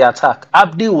while was the attack.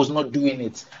 Abde was not doing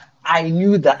it. I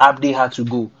knew that Abde had to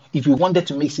go. if we wanted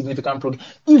to make significant progress.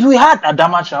 If we had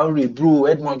Adama Traore, bro,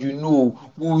 Edmond, we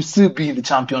will still be in the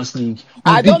Champions League. We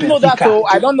I beat don't know that. Benfica. So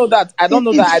I don't know that. I don't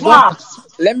know that. It's I don't. facts.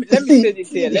 Let me say See,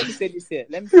 this here. Let me say this here.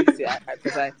 Let me say this here.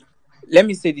 Because let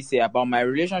me say this here about my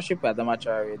relationship with Adama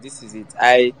Traore. This is it.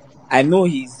 I know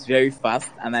he's very fast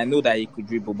and I know that he could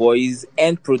dribble, but his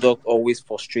end product always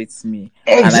frustrates me.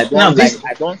 And I now don't like. this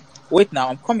I don't wait. Now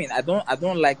I'm coming. I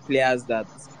don't like players that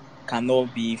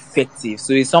cannot be effective.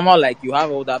 So it's someone like you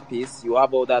have all that pace, you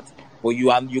have all that, but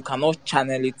you cannot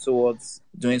channel it towards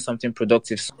doing something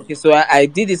productive. Okay, so I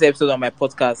did this episode on my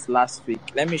podcast last week.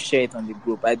 Let me share it on the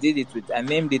group. I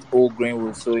named it Old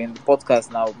Greenwood. So in the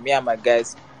podcast now, me and my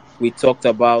guys, we talked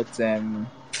about the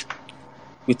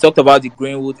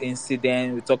Greenwood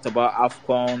incident, we talked about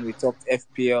AFCON, we talked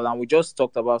FPL, and we just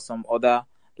talked about some other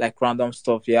like random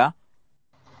stuff, yeah.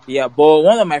 Yeah, but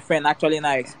one of my friends actually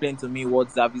now explained to me what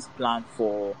Xavi's plan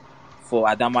for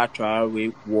Adama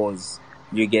Traore was.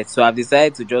 You get, so I've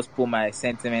decided to just put my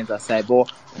sentiments aside. But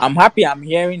I'm happy. I'm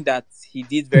hearing that he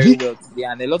did very well today,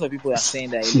 and a lot of people are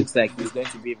saying that it looks like he's going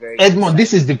to be a very good Edmond,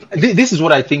 signing. this is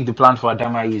what I think the plan for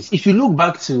Adama is. If you look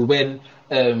back to when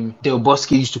Del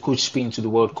Bosque used to coach Spain to the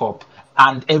World Cup,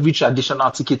 and every traditional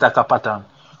tiki-taka pattern,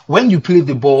 when you play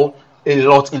the ball a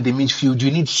lot in the midfield, you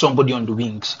need somebody on the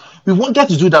wings. We wanted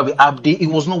to do that with Abde. It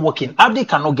was not working. Abde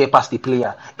cannot get past the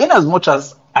player. In as much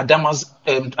as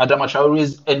Adama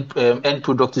Traore's end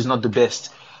product is not the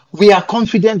best, we are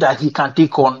confident that he can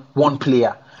take on one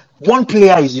player. One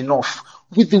player is enough.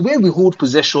 With the way we hold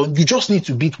possession, you just need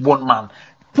to beat one man.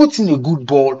 Put in a good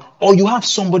ball, or you have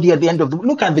somebody at the end of the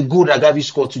look at the goal that Gavi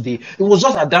scored today. It was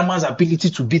just Adama's ability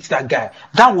to beat that guy.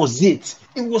 That was it.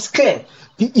 It was clear.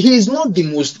 He is not the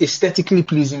most aesthetically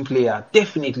pleasing player.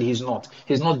 Definitely, he's not.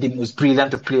 He's not the most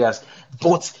brilliant of players,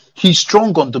 but he's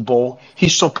strong on the ball. He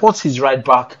supports his right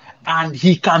back, and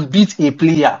he can beat a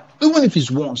player, even if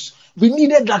it's once. We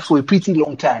needed that for a pretty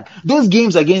long time. Those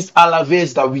games against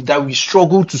Alaves that we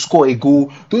struggled to score a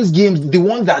goal. Those games, the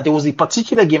one that there was a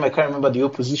particular game, I can't remember the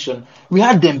opposition. We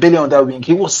had Dembele on that wing.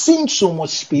 He was seeing so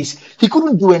much space. He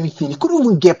couldn't do anything. He couldn't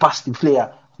even get past the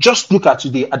player. Just look at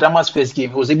today, Adama's first game.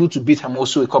 He was able to beat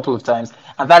Hermoso a couple of times,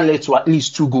 and that led to at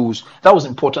least 2 goals. That was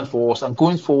important for us. And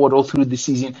going forward all through the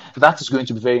season, that is going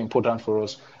to be very important for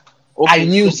us. Okay, I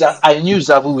knew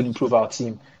Zavu would improve our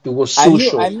team. It was I so knew,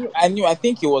 sure. I knew. I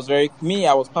think it was very me.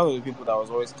 I was part of the people that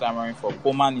was always clamoring for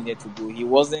Coman needed to go. He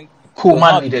was Coman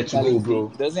not the needed to go, mentality. bro.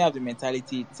 He doesn't have the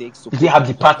mentality it takes to Did he coach have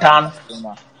the pattern?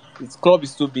 Barcelona. His club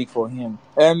is too big for him.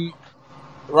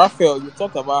 Raphael, you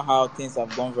talked about how things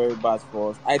have gone very bad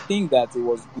for us. I think that it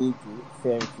was good to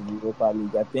fair to the Europa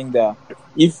League. I think that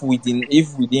if we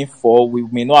didn't fall, we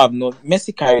may not have known.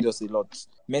 Messi carried us a lot.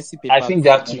 Messi I papered think too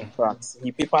that many too. cracks.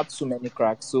 He papered too many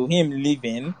cracks. So him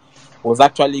leaving was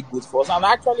actually good for us. And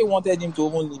I actually wanted him to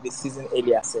even leave the season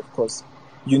earlier, because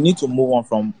you need to move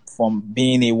on from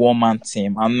being a one-man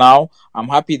team. And now I'm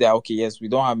happy that okay, yes, we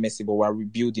don't have Messi, but we're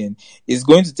rebuilding. It's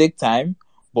going to take time,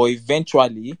 but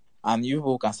eventually, and you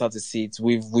people can start to see it.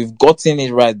 We've gotten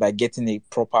it right by getting a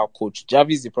proper coach.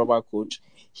 Javi is the proper coach.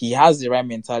 He has the right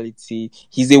mentality.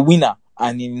 He's a winner,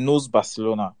 and he knows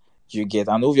Barcelona. You get,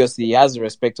 and obviously he has the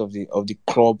respect of the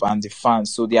club and the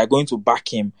fans, so they are going to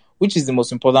back him, which is the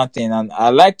most important thing. And I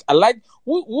like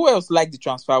who else liked the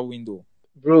transfer window?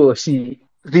 Bro, see,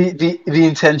 the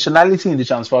intentionality in the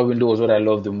transfer window was what I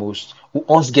love the most.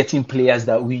 Us getting players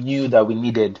that we knew that we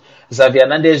needed. Xavi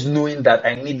Hernandez knowing that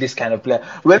I need this kind of player.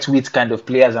 We went with kind of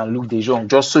players and Luke De Jong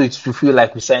just so it to feel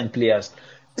like we signed players.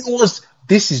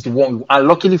 This is the one. And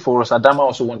luckily for us, Adama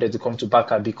also wanted to come to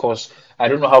Barca because I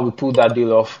don't know how we pulled that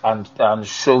deal off and So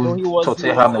showed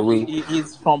Tottenham away.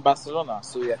 he's from Barcelona,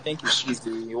 so I think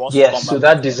he wants to Yes, come so back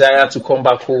that to desire to come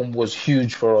back home was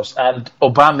huge for us. And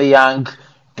Aubameyang,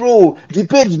 bro, the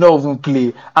page did not even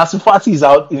play. As Fati is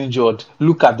out injured,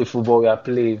 look at the football we are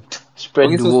playing. Spread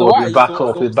Okay, the so word, why we back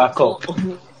up, we back up.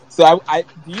 so I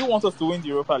do you want us to win the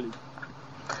Europa League?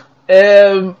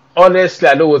 Honestly,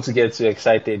 I don't want to get too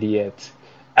excited yet.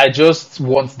 I just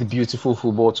want the beautiful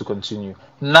football to continue.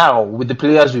 Now, with the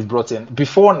players we've brought in,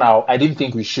 before now, I didn't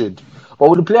think we should. But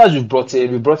with the players we brought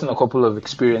in a couple of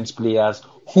experienced players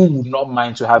who would not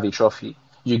mind to have a trophy.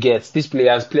 You get these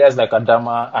players like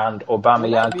Adama and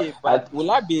Aubameyang. Will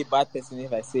I be a bad person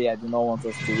if I say I do not want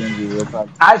us to win the Europa League?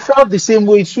 I felt the same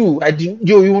way too.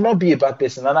 You will not be a bad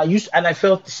person, and I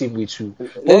felt the same way too.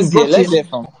 Let's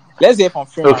hear from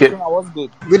Freeman. Okay. Freeman, what's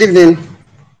good? Good evening.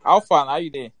 How far are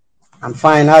you there? I'm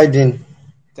fine. How you doing?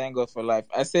 Thank God for life.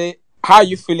 I say, how are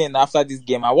you feeling after this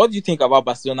game? And what do you think about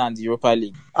Barcelona and the Europa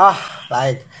League?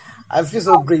 I feel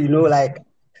so great.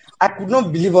 I could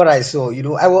not believe what I saw.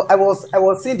 I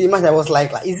was seeing the match. I was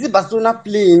like, is it Barcelona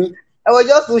playing? I was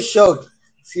just so shocked.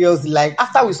 Seriously, like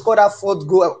after we scored that fourth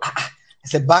goal, I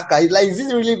said, Barca. Like, is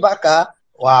this really Barca?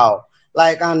 Wow.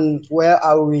 Like, and well,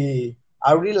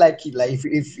 I really like it. Like,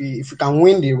 if we can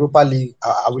win the Europa League,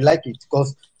 I will like it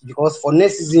because for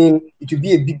next season it will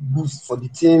be a big boost for the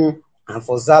team and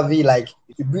for Xavi. Like,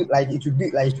 it will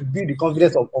be the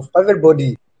confidence of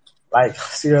everybody. Like,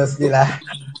 seriously, like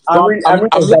I'm really I'm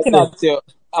looking excited. at your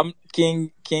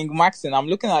King Maxon. I'm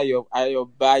looking at your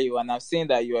bio, and I'm seeing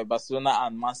that you're a Barcelona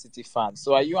and Man City fan.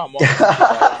 So are you among the people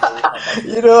that run away from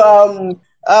you Barcelona?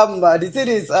 know, the thing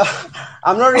is,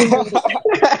 I'm not really.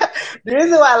 The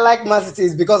reason why I like Man City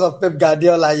is because of Pep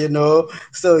Guardiola.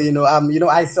 So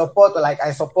I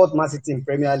support Man City in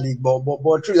Premier League,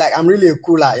 but true, like I'm really a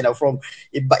cooler. From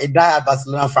a diehard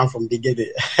Barcelona fan from the get.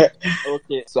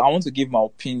 Okay, so I want to give my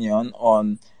opinion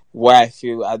on why I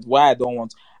feel why I don't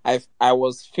want. I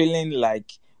was feeling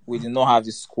like we did not have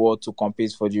the squad to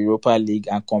compete for the Europa League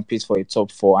and compete for a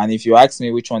top four. And if you ask me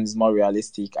which one is more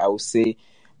realistic, I would say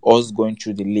us going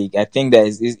through the league. I think that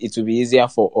it will be easier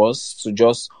for us to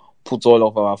just put all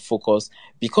of our focus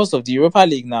because of the Europa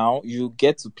League. Now you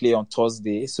get to play on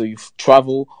Thursday, so you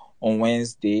travel on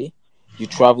Wednesday, you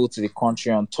travel to the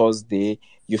country on Thursday,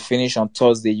 you finish on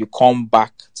Thursday, you come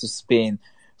back to Spain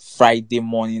Friday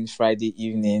morning, Friday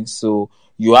evening. So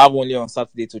you have only on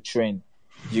Saturday to train.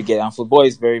 You get, and football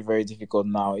is very, very difficult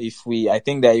now. I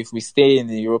think that if we stay in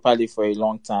the Europa League for a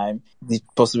long time, the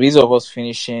possibility of us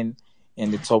finishing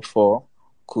in the top four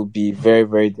could be very,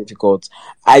 very difficult.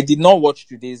 I did not watch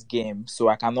today's game, so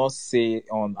I cannot say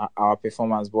on our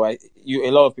performance. But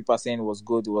a lot of people are saying it was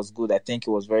good. It was good. I think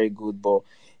it was very good. But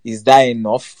is that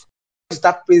enough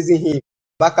Start praising him.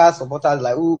 Barca supporters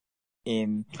like who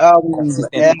in yeah,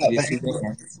 consistently to the season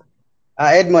end?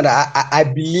 Edmond, I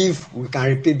believe we can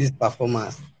repeat this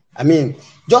performance. I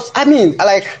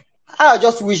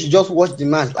just wish you just watch the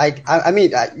match. Like,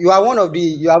 you are one of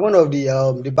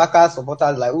the Barca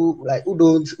supporters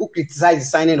who criticize the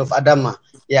signing of Adama.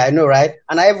 Yeah, I know, right?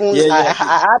 And I even Yeah, yeah.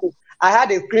 I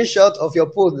had a screenshot of your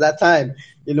post that time.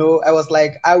 I was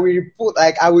like, I will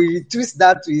retweet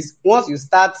that to his once you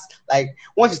start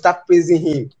praising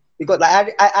him because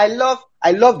like I love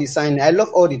the signing. I love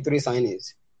all the three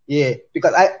signings. Yeah,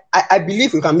 because I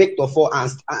believe we can make top four and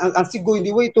still go in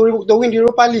the way to win the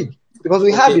Europa League because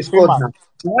we have Okay, the squad Freeman. now.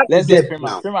 We have the Let's hear depth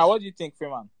Freeman. now. Freeman, what do you think,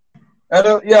 Freeman?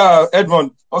 Hello, yeah,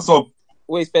 Edmond, what's up?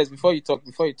 Wait, first, before you talk,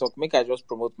 make I just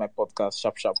promote my podcast,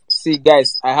 sharp, sharp. See,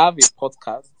 guys, I have a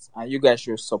podcast, and you guys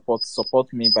should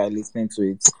support me by listening to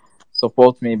it,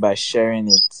 support me by sharing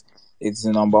it. It's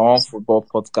the number one football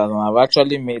podcast, and I've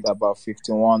actually made about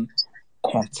 51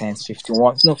 contents,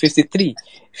 51, no, 53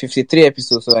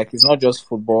 episodes. So, like, it's not just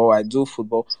football. I do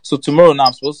football. So tomorrow now,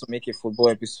 I'm supposed to make a football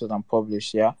episode and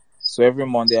publish. Yeah. So every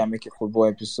Monday I make a football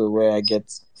episode where I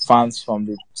get fans from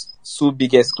the two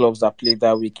biggest clubs that played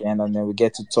that weekend, and then we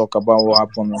get to talk about what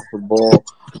happened in football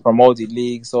from all the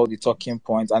leagues, all the talking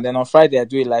points. And then on Friday I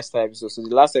do a lifestyle episode. So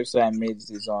the last episode I made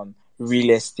is on real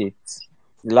estate.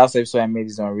 The last episode I made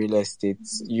is on real estate.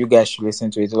 You guys should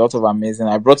listen to it. A lot of amazing.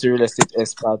 I brought a real estate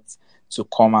expert to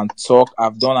come and talk.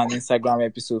 I've done an Instagram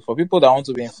episode for people that want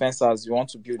to be influencers. You want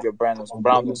to build your brand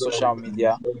on social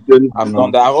media. I've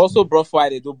done that. I've also brought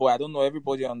Friday Do Boy. I don't know,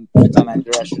 everybody on Twitter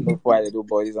Nigeria should know Friday Do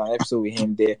Boy. There's an episode with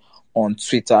him there on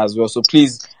Twitter as well. So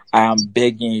please, I am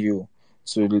begging you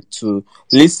to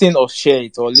listen or share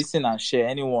it, or listen and share,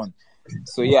 anyone.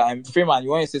 So yeah, I'm Freeman. You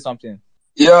want to say something?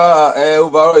 Yeah,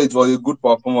 overall it was a good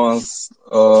performance.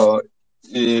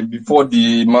 Before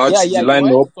the match, Yeah. the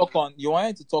lineup. You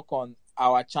wanted to talk on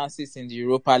our chances in the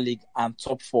Europa League and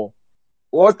top four.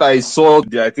 What I saw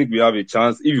there, I think we have a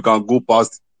chance if you can go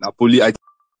past Napoli.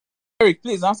 Eric,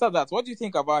 please answer that. What do you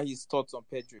think about his thoughts on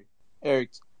Pedri?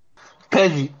 Eric.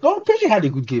 Pedri had a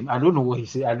good game. I don't know what he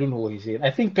said. I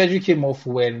think Pedri came off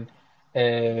when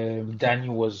Danny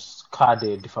was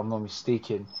carded, if I'm not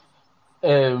mistaken.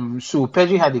 So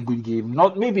Pedri had a good game.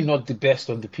 Maybe not the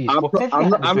best on the pitch, but Pedri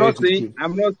had a very good game.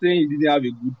 I'm not saying he didn't have a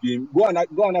good game. Go and check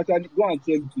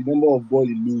the number of balls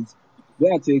he lose. Go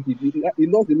and check it. He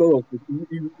lost a lot of.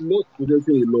 He lost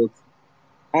possession a lot.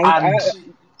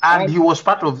 And he was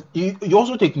part of. You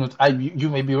also take note. You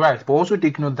may be right, but also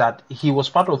take note that he was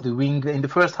part of the wing in the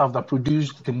first half that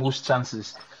produced the most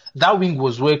chances. That wing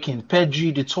was working.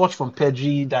 Pedri, the touch from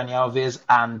Pedri, Dani Alves,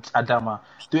 and Adama.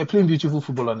 They were playing beautiful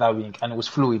football on that wing, and it was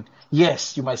flowing.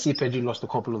 Yes, you might say Pedri lost a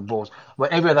couple of balls,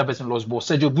 but every other person lost balls.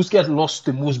 Sergio Busquets lost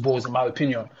the most balls, in my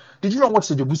opinion. Did you not watch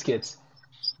Sergio Busquets?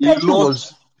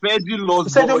 Pedri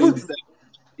lost balls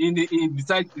in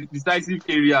decisive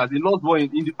areas. He lost ball in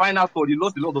the final third. He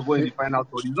lost a lot of ball in the final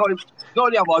third. It's not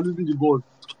only about losing the ball.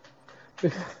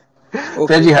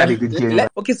 Pedri had a good game.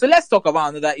 Okay, so let's talk about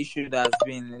another issue that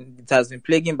has been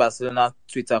plaguing Barcelona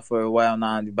Twitter for a while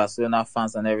now, and the Barcelona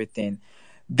fans and everything.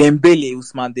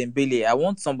 Ousmane Dembele. I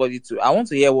want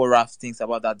to hear what Ralph thinks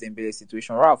about that Dembele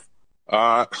situation. Ralph.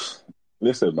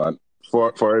 Listen, man.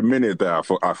 For a minute there,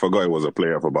 I forgot he was a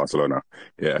player for Barcelona.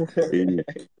 Yeah,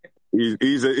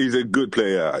 he's a good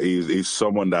player. He's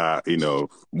someone that, you know,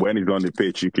 when he's on the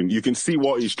pitch, you can see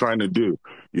what he's trying to do.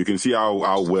 You can see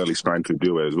how well he's trying to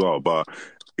do it as well. But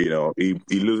you know, he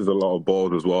loses a lot of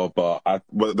balls as well. But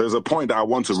there's a point that I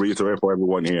want to reiterate for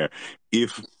everyone here.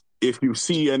 If you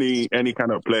see any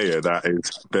kind of player that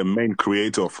is the main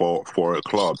creator for a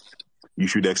club, you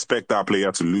should expect that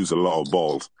player to lose a lot of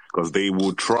balls, because they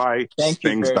will try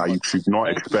things that you should not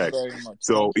expect.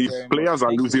 So if players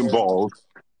are losing balls,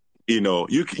 you know,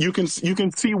 you can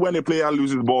see when a player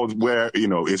loses balls where, you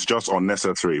know, it's just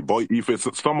unnecessary. But if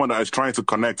it's someone that is trying to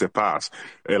connect a pass,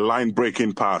 a line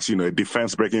breaking pass, you know, a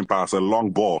defense breaking pass, a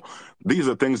long ball, these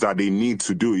are things that they need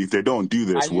to do. If they don't do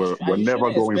this, we're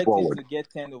never going forward. To get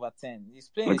 10 over 10. He's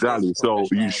playing exactly. So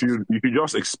you should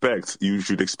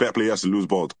expect players to lose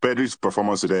balls. Pedri's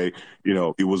performance today, you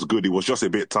know, it was good. He was just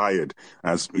a bit tired,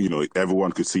 as you know,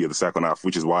 everyone could see in the second half,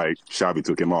 which is why Xavi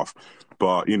took him off.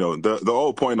 But, you know, the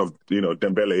whole point of, you know,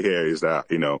 Dembele here is that,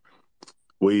 you know,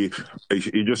 he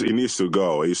needs to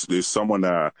go. He's someone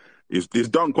that he's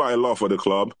done quite a lot for the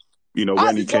club, you know,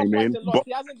 when he came in. But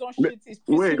he hasn't done shit.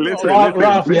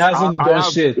 Ralph, he hasn't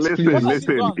done shit.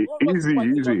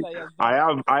 Listen, easy. I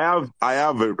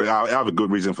have a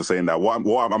good reason for saying that.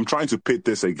 I'm trying to pit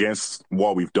this against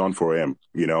what we've done for him,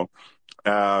 you know.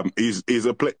 He's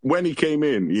a play when he came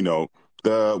in, you know,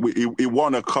 he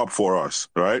won a cup for us,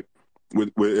 right?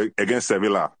 With against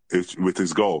Sevilla with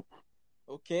his goal.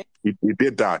 Okay. He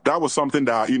did that. That was something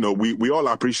that, you know, we all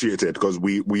appreciated, because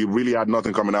we really had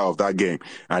nothing coming out of that game,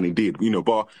 and he did, you know.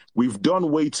 But we've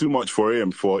done way too much for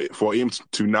him him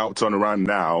to now turn around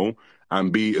now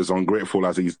and be as ungrateful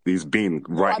as he's been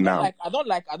now. I don't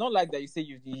like that you say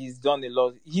he's done a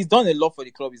lot. He's done a lot for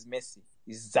the club. It's Messi.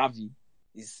 It's Xavi.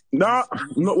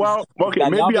 Well, okay,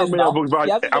 maybe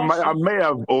I may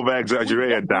have over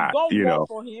exaggerated that, you know.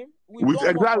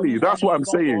 Exactly, that's what I'm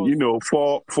saying. You know,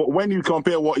 for when you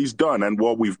compare what he's done and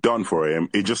what we've done for him,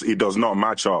 it does not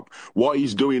match up. What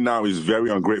he's doing now is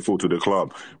very ungrateful to the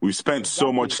club. We've spent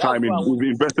so much time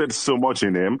we've invested so much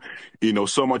in him, you know,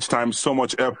 so much time, so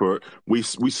much effort. We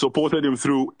supported him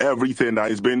through everything that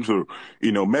he's been through.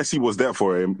 You know, Messi was there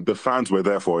for him, the fans were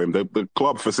there for him, the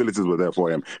club facilities were there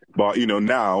for him. But, you know,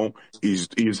 now he's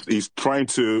trying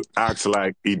to act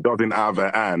like he doesn't have a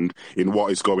hand in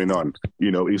what is going on.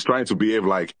 You know, he's trying to behave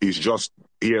like he's just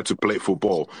here to play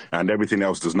football and everything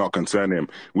else does not concern him.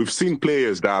 We've seen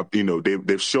players that, you know,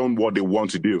 they've shown what they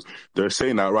want to do. They're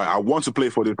saying that, right, I want to play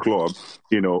for this club.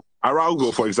 You know,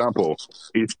 Araujo, for example,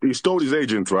 he's told his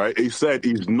agent, right, he said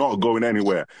he's not going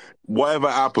anywhere. Whatever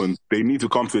happens, they need to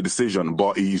come to a decision,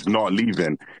 but he's not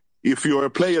leaving. If you're a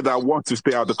player that wants to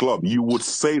stay at the club, you would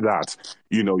say that.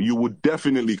 You know, you would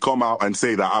definitely come out and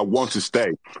say that I want to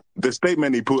stay. The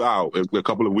statement he put out a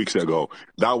couple of weeks ago,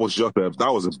 that was a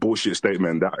bullshit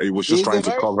statement. That he was just trying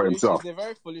to cover himself. He's a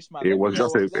very foolish man. It was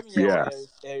just let me hear what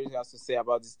Eric has to say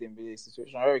about this Dembele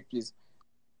situation. Eric, please.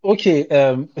 Okay,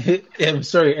 I'm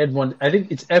sorry, Edmond. I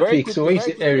think it's Epic. So when you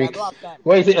say Eric,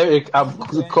 I'm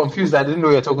confused. I didn't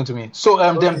know you're talking to me. So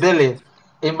Dembele,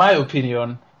 in my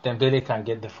opinion, Dembele can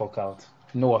get the fuck out.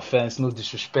 No offense, no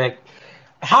disrespect.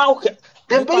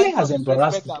 Dembele has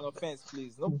embarrassed. Offense,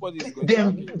 please.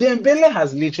 Dembele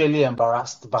has literally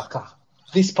embarrassed Barca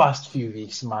this past few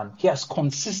weeks, man. He has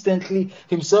consistently,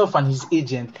 himself and his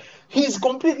agent, he's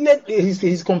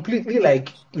completely like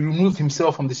removed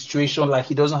himself from the situation, like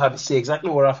he doesn't have to say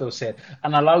exactly what Raphael said,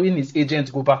 and allowing his agent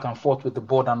to go back and forth with the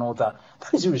board and all that.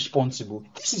 That is irresponsible.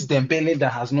 This is Dembele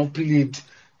that has not played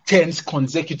 10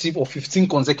 consecutive or 15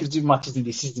 consecutive matches in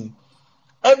the season.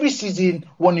 Every season,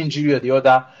 one injury or the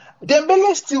other.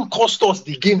 Dembele still cost us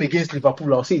the game against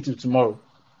Liverpool. I'll say it till tomorrow.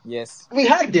 Yes. We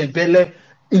had Dembele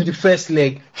in the first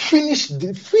leg, finish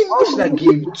that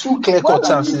game, 2 clear-cut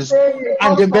chances,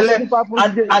 and Dembele.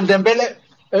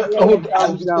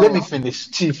 Let me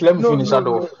finish, Chief. Let me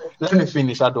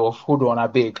finish that off. Hold on, I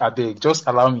beg. Just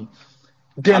allow me.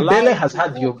 Dembele has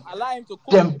had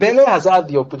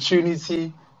the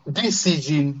opportunity this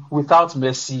season without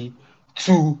Messi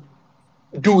to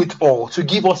do it all, to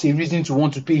give us a reason to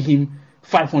want to pay him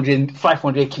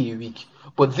 500k a week.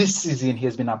 But this season he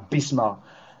has been abysmal.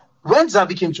 When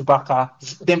Xavi came to Barca,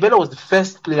 Dembele was the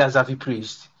first player Xavi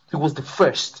praised. He was the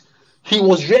first. He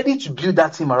was ready to build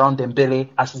that team around Dembele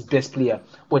as his best player,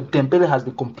 but Dembele has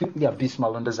been completely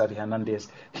abysmal under Xavi Hernandez.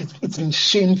 It's been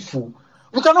shameful.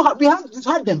 We've had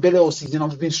Dembele all season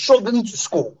and we've been struggling to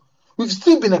score. We've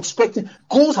still been expecting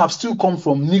goals have still come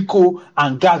from Nico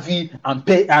and Gavi and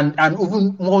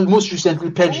even most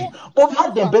recently Pedri. But we've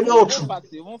had Dembele all through.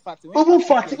 Even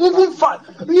Fati,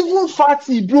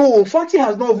 bro. Fati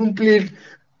has not even played,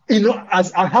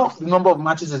 as half the number of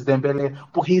matches as Dembele,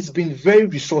 but he's been very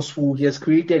resourceful. He has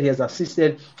created, he has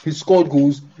assisted, he scored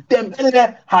goals.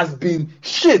 Dembele has been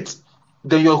shit.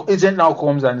 Then your agent now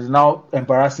comes and is now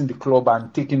embarrassing the club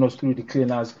and taking us through the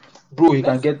cleaners. Bro, he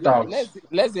can get out.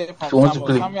 Let's hear from Samuel.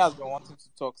 Samuel has been wanting to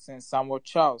talk since. Samuel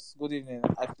Charles, good evening.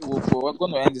 We're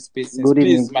going to end the space.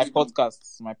 Please, my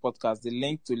podcast. The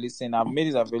link to listen, I've made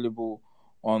it available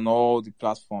on all the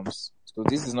platforms. So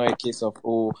this is not a case of,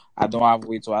 I don't have a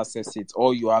way to access it.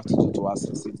 All you have to do to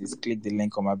access it is click the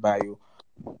link on my bio.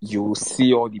 You will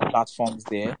see all the platforms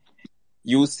there.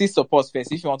 You will see support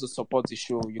first. If you want to support the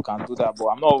show, you can do that. But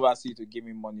I'm not asking you to give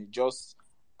me money. Just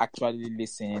actually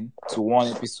listen to one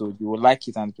episode. You will like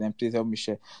it, and then please help me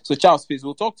share. So Charles, please,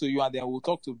 we'll talk to you, and then we'll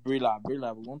talk to Brilla. We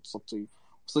want to talk to you.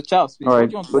 So Charles, please, what do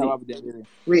you want to say about them?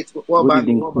 Wait, what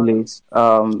evening, please.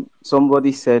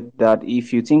 Somebody said that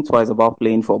if you think twice about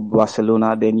playing for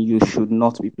Barcelona, then you should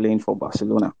not be playing for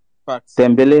Barcelona. Facts.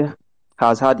 Dembele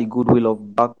has had the goodwill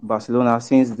of Barcelona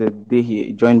since the day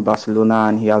he joined Barcelona,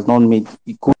 and he has not made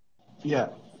it good. Yeah.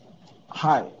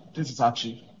 Hi, this is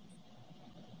Archie.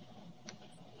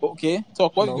 Okay,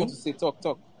 talk. What are you going to say?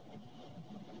 Talk.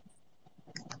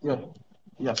 Yeah.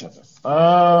 Yes.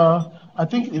 I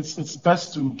think it's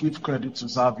best to give credit to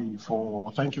Xavi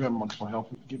for. Thank you very much for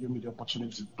giving me the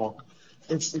opportunity to talk.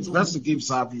 It's best to give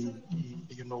Xavi,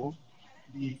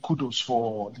 the kudos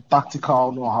for the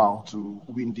tactical know-how to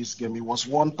win this game. It was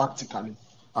won tactically,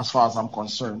 as far as I'm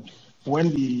concerned.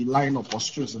 When the lineup was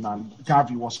chosen and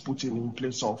Gavi was put in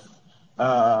place of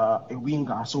a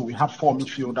winger, so we had 4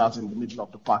 midfielders in the middle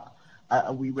of the pack.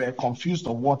 We were confused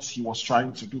of what he was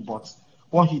trying to do, but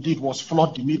what he did was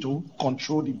flood the middle,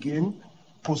 control the game,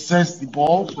 possess the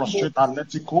ball, frustrate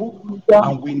Atletico,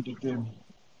 and win the game.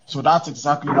 So that's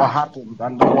exactly what happened,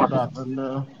 and no other.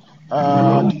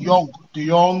 And De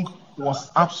Jong was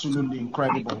absolutely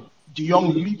incredible. De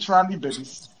Jong literally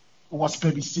was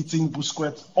babysitting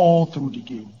Busquets all through the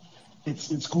game.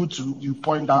 It's good you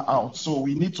point that out. So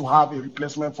we need to have a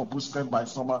replacement for Busquets by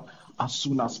summer as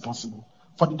soon as possible.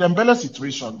 For the Dembele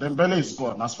situation, Dembele is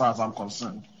gone as far as I'm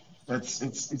concerned.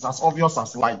 It's as obvious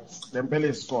as light. Dembele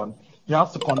is gone. He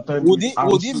has to contend Would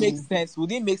it make sense?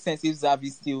 Would it make sense if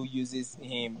Xavi still uses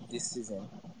him this season?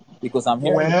 Because I'm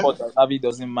hearing reports that Xavi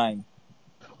doesn't mind.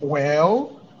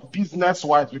 Well,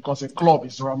 business-wise, because a club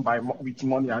is run with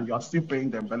money and you are still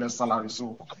paying Dembele's salary,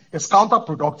 so it's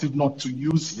counterproductive not to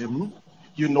use him,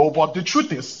 But the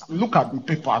truth is, look at the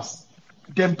papers.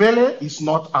 Dembele is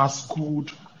not as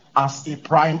good as a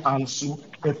prime Ansu,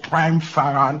 a prime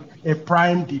Farhan, a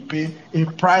prime Dipe, a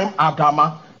prime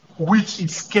Adama, which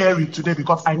is scary today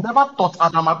because I never thought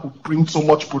Adama could bring so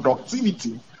much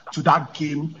productivity to that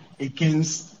game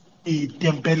against a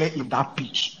Dembele in that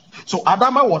pitch. So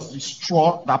Adama was the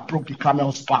straw that broke the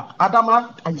camel's back.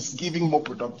 Adama is giving more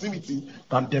productivity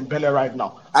than Dembele right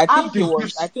now. I think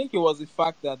it was the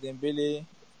fact that Dembele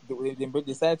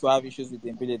decided to have issues with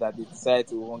Dembele that they decided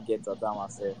to won't get Adama.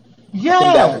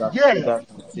 Yeah.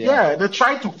 They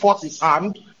tried to force his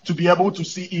hand to be able to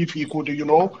see if he could,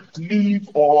 leave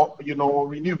or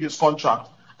renew his contract,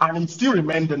 and he still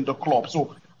remained in the club.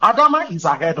 So Adama is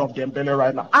ahead of Dembele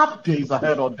right now. Abde is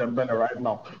ahead of Dembele right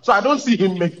now. So I don't see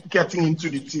him getting into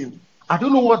the team. I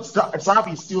don't know what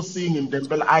Xavi is still seeing in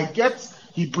Dembele. I get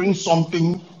he brings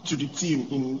something to the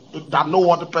team that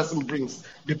no other person brings.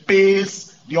 The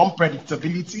pace, the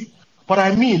unpredictability. But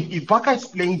I mean, if Barca is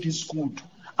playing this good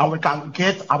and we can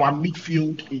get our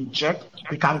midfield in check,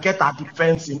 we can get our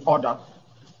defense in order,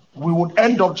 we would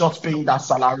end up just paying that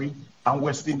salary and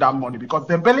wasting that money because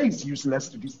Dembele is useless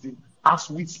to this team as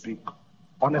we speak,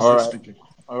 honestly speaking.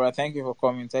 All right, thank you for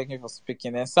coming. Thank you for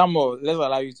speaking. And Samuel, let's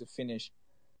allow you to finish.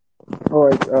 All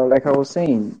right, like I was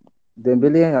saying,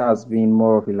 Dembele has been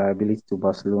more of a liability to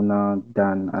Barcelona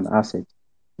than an asset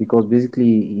because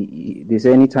basically they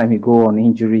say anytime he go on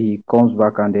injury, he comes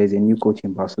back and there's a new coach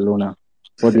in Barcelona.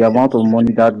 For the amount of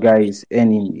money that guy is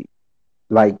earning,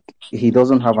 like he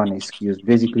doesn't have an excuse.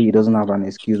 Basically, he doesn't have an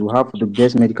excuse. We have the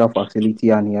best medical facility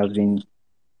and he has been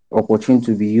opportune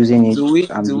to be using it. Do we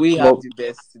have the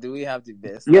best? Do we have the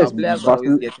best? Yes, our players are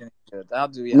always getting injured. How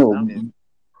do we have the best?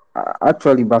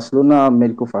 Actually, Barcelona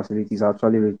medical facilities are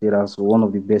actually rated as one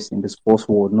of the best in the sports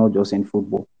world, not just in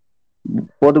football.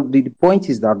 But the point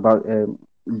is that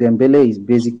Dembele is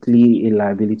basically a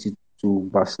liability to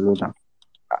Barcelona.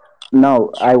 Now,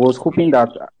 I was hoping that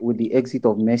with the exit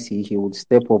of Messi, he would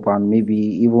step up and maybe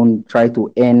even try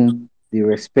to earn the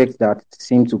respect that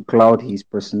seemed to cloud his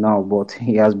personnel, but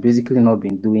he has basically not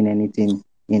been doing anything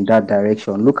in that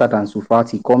direction. Look at Ansu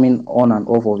Fati coming on and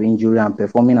off of injury and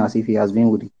performing as if he has been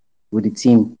with the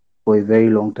team for a very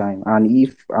long time. And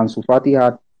if Ansu Fati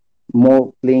had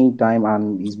more playing time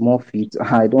and is more fit,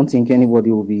 I don't think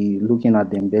anybody will be looking at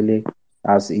Dembele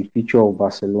as a feature of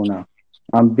Barcelona.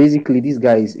 And basically, this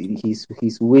guy is his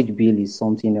wage bill is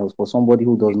something else. For somebody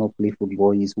who does not play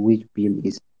football, his wage bill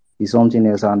is something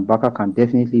else, and Barca can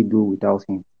definitely do without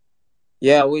him.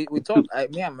 Yeah, we talk.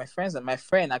 Me and my friends, and my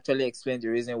friend actually explained the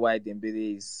reason why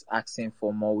Dembele is asking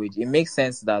for more wage. It makes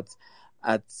sense that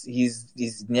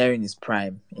he's nearing his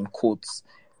prime in quotes,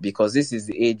 because this is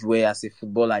the age where, as a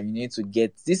footballer, you need to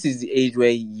get. This is the age where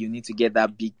you need to get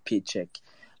that big paycheck,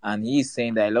 and he is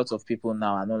saying that a lot of people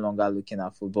now are no longer looking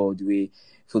at football the way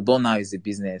football now is a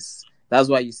business. That's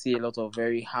why you see a lot of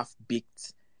very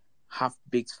half-baked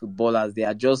footballers. They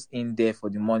are just in there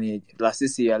for the money. Last year,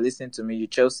 you are listening to me. You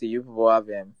Chelsea, you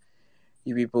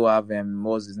people have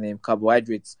what's his name?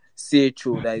 Carbohydrates.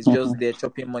 CHO that is just there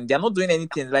chopping money. They are not doing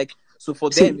anything. Like, so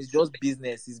for them, See, it's just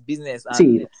business. It's business, and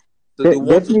see, so they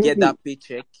want to get definitely. that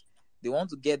paycheck. They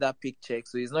want to get that paycheck.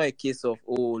 So it's not a case of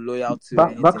loyalty or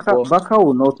anything. Barca, But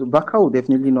Barca will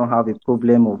definitely not have a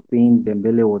problem of paying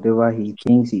Dembele whatever he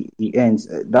thinks he earns.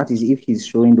 That is if he's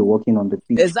showing the working on the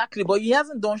pitch. exactly, but he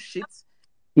hasn't done shit.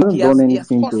 He He hasn't done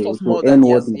has anything cost us to more than earn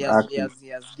what he's asking. he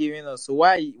has given us. So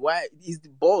why is the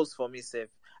balls for me, Seth?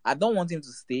 I don't want him to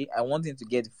stay. I want him to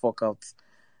get the fuck out.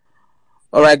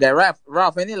 All right, guy.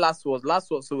 Ralph, any last words? Last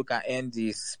words so we can end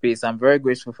this space. I'm very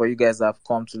grateful for you guys that have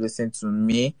come to listen to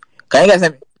me. Can you guys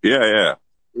hear me? Yeah.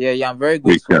 Yeah, I'm very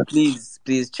We grateful. can.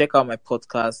 Please check out my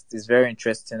podcast. It's very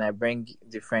interesting. I bring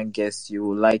different guests. You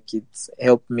will like it.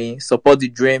 Help me support the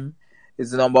dream.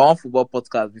 It's the number one football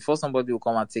podcast. Before somebody will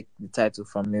come and take the title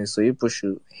from me, so you push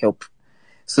should help.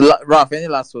 So, Ralph, any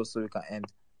last words so we can end?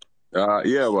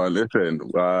 Yeah, well, listen,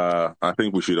 I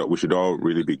think we should all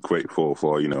really be grateful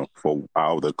for for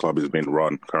how the club is being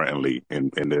run currently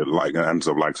in the hands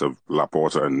of likes of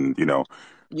Laporta and You know,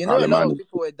 a lot of Alemany.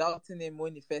 people were doubting him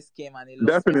when he first came and he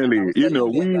lost everything. I Definitely, was telling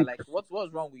them that, we like,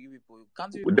 what's wrong with you people?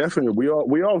 Can't you people definitely see?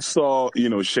 we all saw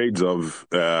shades of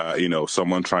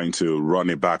someone trying to run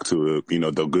it back to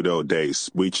the good old days,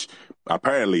 which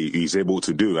apparently he's able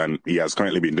to do, and he has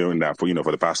currently been doing that for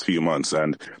the past few months,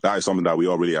 and that is something that we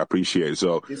all really appreciate.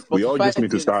 So The we all Spotify just need to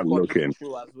deal is start coming looking.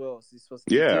 through as well. The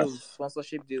Yeah,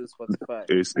 sponsorship deal with Spotify.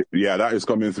 that is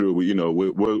coming through.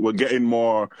 We're getting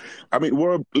more. I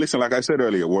mean, listen, like I said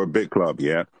earlier, we're a big club.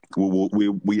 Yeah,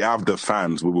 we have the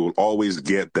fans. We will always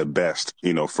get the best,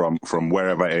 from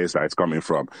wherever it is that it's coming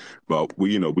from. But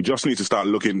we just need to start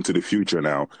looking into the future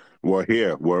now. We're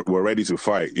here. We're ready to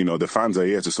fight. The fans are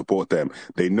here to support them.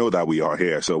 They know that we are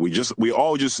here. So we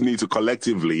all just need to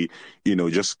collectively,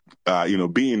 just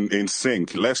be in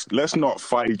sync. Let's not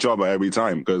fight each other every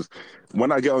time, because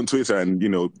when I get on Twitter and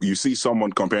you see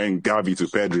someone comparing Gavi to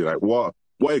Pedri, like what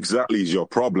exactly is your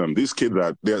problem? These kids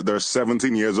they're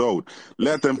 17 years old.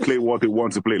 Let them play what they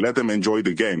want to play. Let them enjoy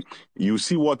the game. You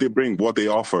see what they bring, what they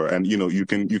offer, and you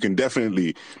can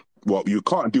definitely. Well, you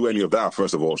can't do any of that,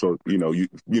 first of all. So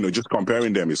just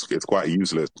comparing them is it's quite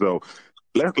useless. So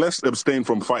let's abstain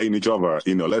from fighting each other.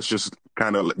 Let's just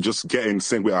kind of just get in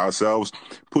sync with ourselves,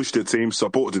 push the team,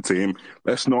 support the team.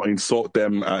 Let's not insult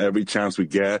them at every chance we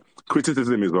get.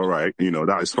 Criticism is all right,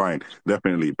 that is fine,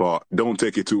 definitely, but don't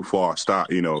take it too far.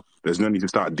 There's no need to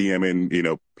start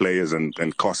DMing, players and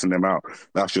cussing them out.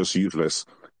 That's just useless.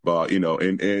 But in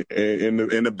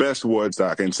the best words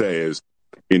that I can say is,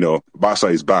 Barca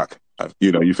is back.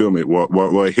 You feel me?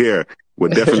 We're here. We're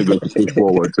definitely going to push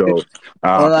forward. So, for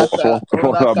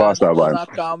Barca, man. Una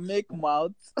can make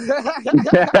mouth.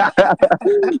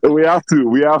 We have to.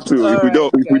 We have to. All If we right,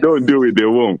 don't, if we guys. don't do it, they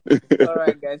won't. All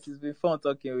right, guys. It's been fun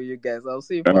talking with you guys. I'll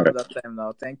see you All for right, another time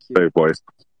now. Thank you. hey boys.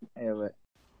 Yeah, bye.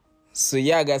 So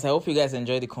yeah, guys, I hope you guys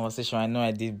enjoyed the conversation. I know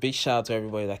I did. Big shout out to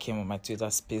everybody that came on my Twitter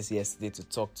space yesterday to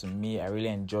talk to me. I really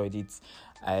enjoyed it.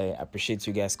 I appreciate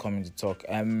you guys coming to talk.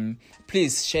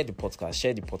 Please share the podcast.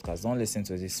 Share the podcast. Don't listen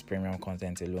to this premium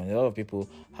content alone. A lot of people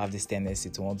have this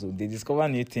tendency they discover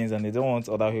new things and they don't want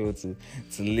other people to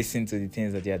listen to the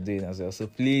things that they are doing as well. So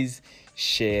please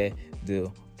share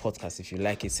the podcast if you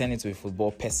like it. Send it to a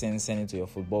football person, send it to your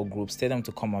football groups, tell them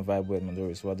to come and vibe with Edmond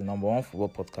Oris. We're the number one football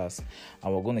podcast,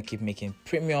 and we're going to keep making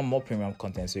more premium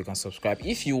content, so you can subscribe.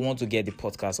 If you want to get the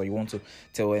podcast, or you want to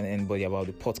tell anybody about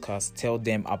the podcast, tell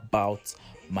them about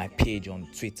my page on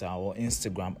Twitter or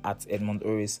Instagram at Edmond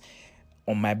Oris.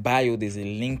 On my bio, there's a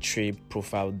Linktree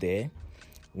profile there.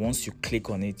 Once you click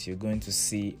on it, you're going to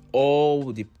see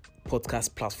all the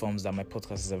podcast platforms that my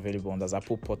podcast is available on. There's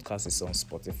Apple Podcasts, is on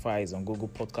Spotify, is on Google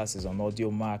Podcasts, is on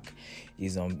AudioMac,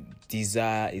 is on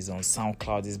Deezer, is on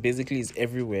SoundCloud. It's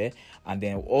everywhere. And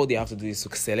then all they have to do is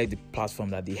to select the platform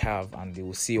that they have, and they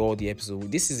will see all the episodes.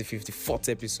 This is the 54th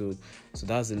episode, so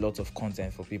that's a lot of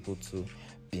content for people to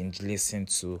binge listen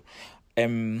to.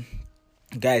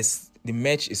 Guys, the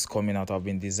merch is coming out. I've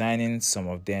been designing some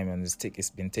of them, and it's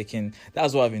been taking.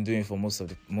 That's what I've been doing for most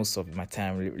of my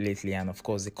time lately, and of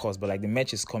course the cost. But like, the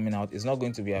merch is coming out. It's not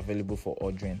going to be available for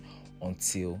ordering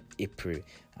until April,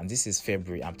 and this is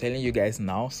February. I'm telling you guys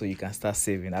now, so you can start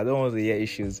saving. I don't want to hear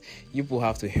issues. You people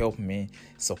have to help me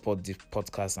support the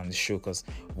podcast and the show, because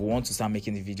we want to start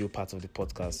making the video part of the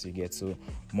podcast. You get, so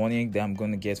money that I'm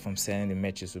going to get from selling the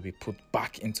merches will be put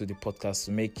back into the podcast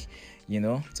to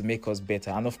make us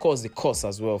better. And of course the cost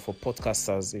as well for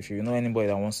podcasters. If you know anybody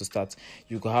that wants to start,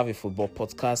 you could have a football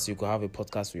podcast, you could have a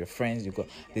podcast with your friends.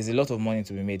 There's a lot of money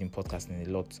to be made in podcasting. A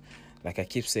lot. Like I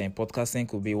keep saying, podcasting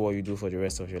could be what you do for the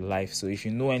rest of your life. So if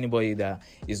you know anybody that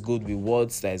is good with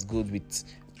words, that is good with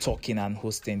talking and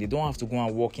hosting, they don't have to go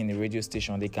and work in a radio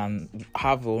station. They can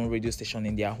have their own radio station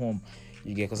in their home.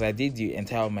 You get, because I did the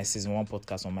entire of my season 1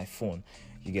 podcast on my phone.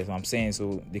 You get what I'm saying?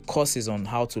 So the course is on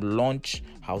how to launch,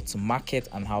 how to market,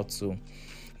 and how to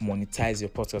monetize your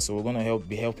podcast. So we're going to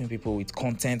be helping people with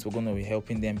content. We're going to be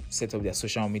helping them set up their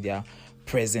social media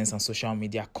presence and social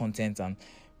media content and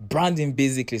branding,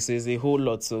 basically. So it's a whole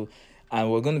lot. So, and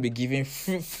we're going to be giving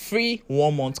free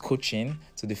 1 month coaching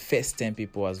to the first 10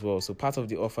 people as well. So part of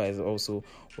the offer is also,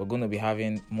 we're going to be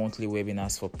having monthly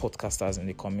webinars for podcasters in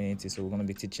the community. So we're going to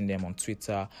be teaching them on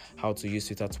Twitter, how to use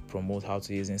Twitter to promote, how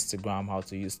to use Instagram, how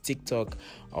to use TikTok.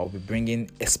 I'll be bringing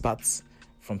experts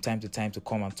from time to time to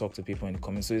come and talk to people in the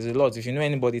community. So it's a lot. If you know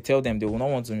anybody, tell them. They will not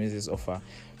want to miss this offer.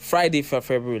 Friday,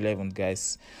 February 11th,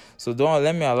 guys. So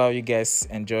let me allow you guys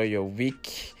enjoy your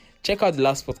week. Check out the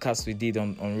last podcast we did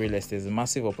on real estate. There's a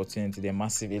massive opportunity.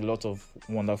 There's a lot of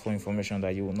wonderful information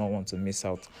that you will not want to miss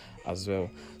out as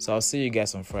well. So I'll see you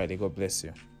guys on Friday. God bless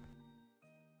you.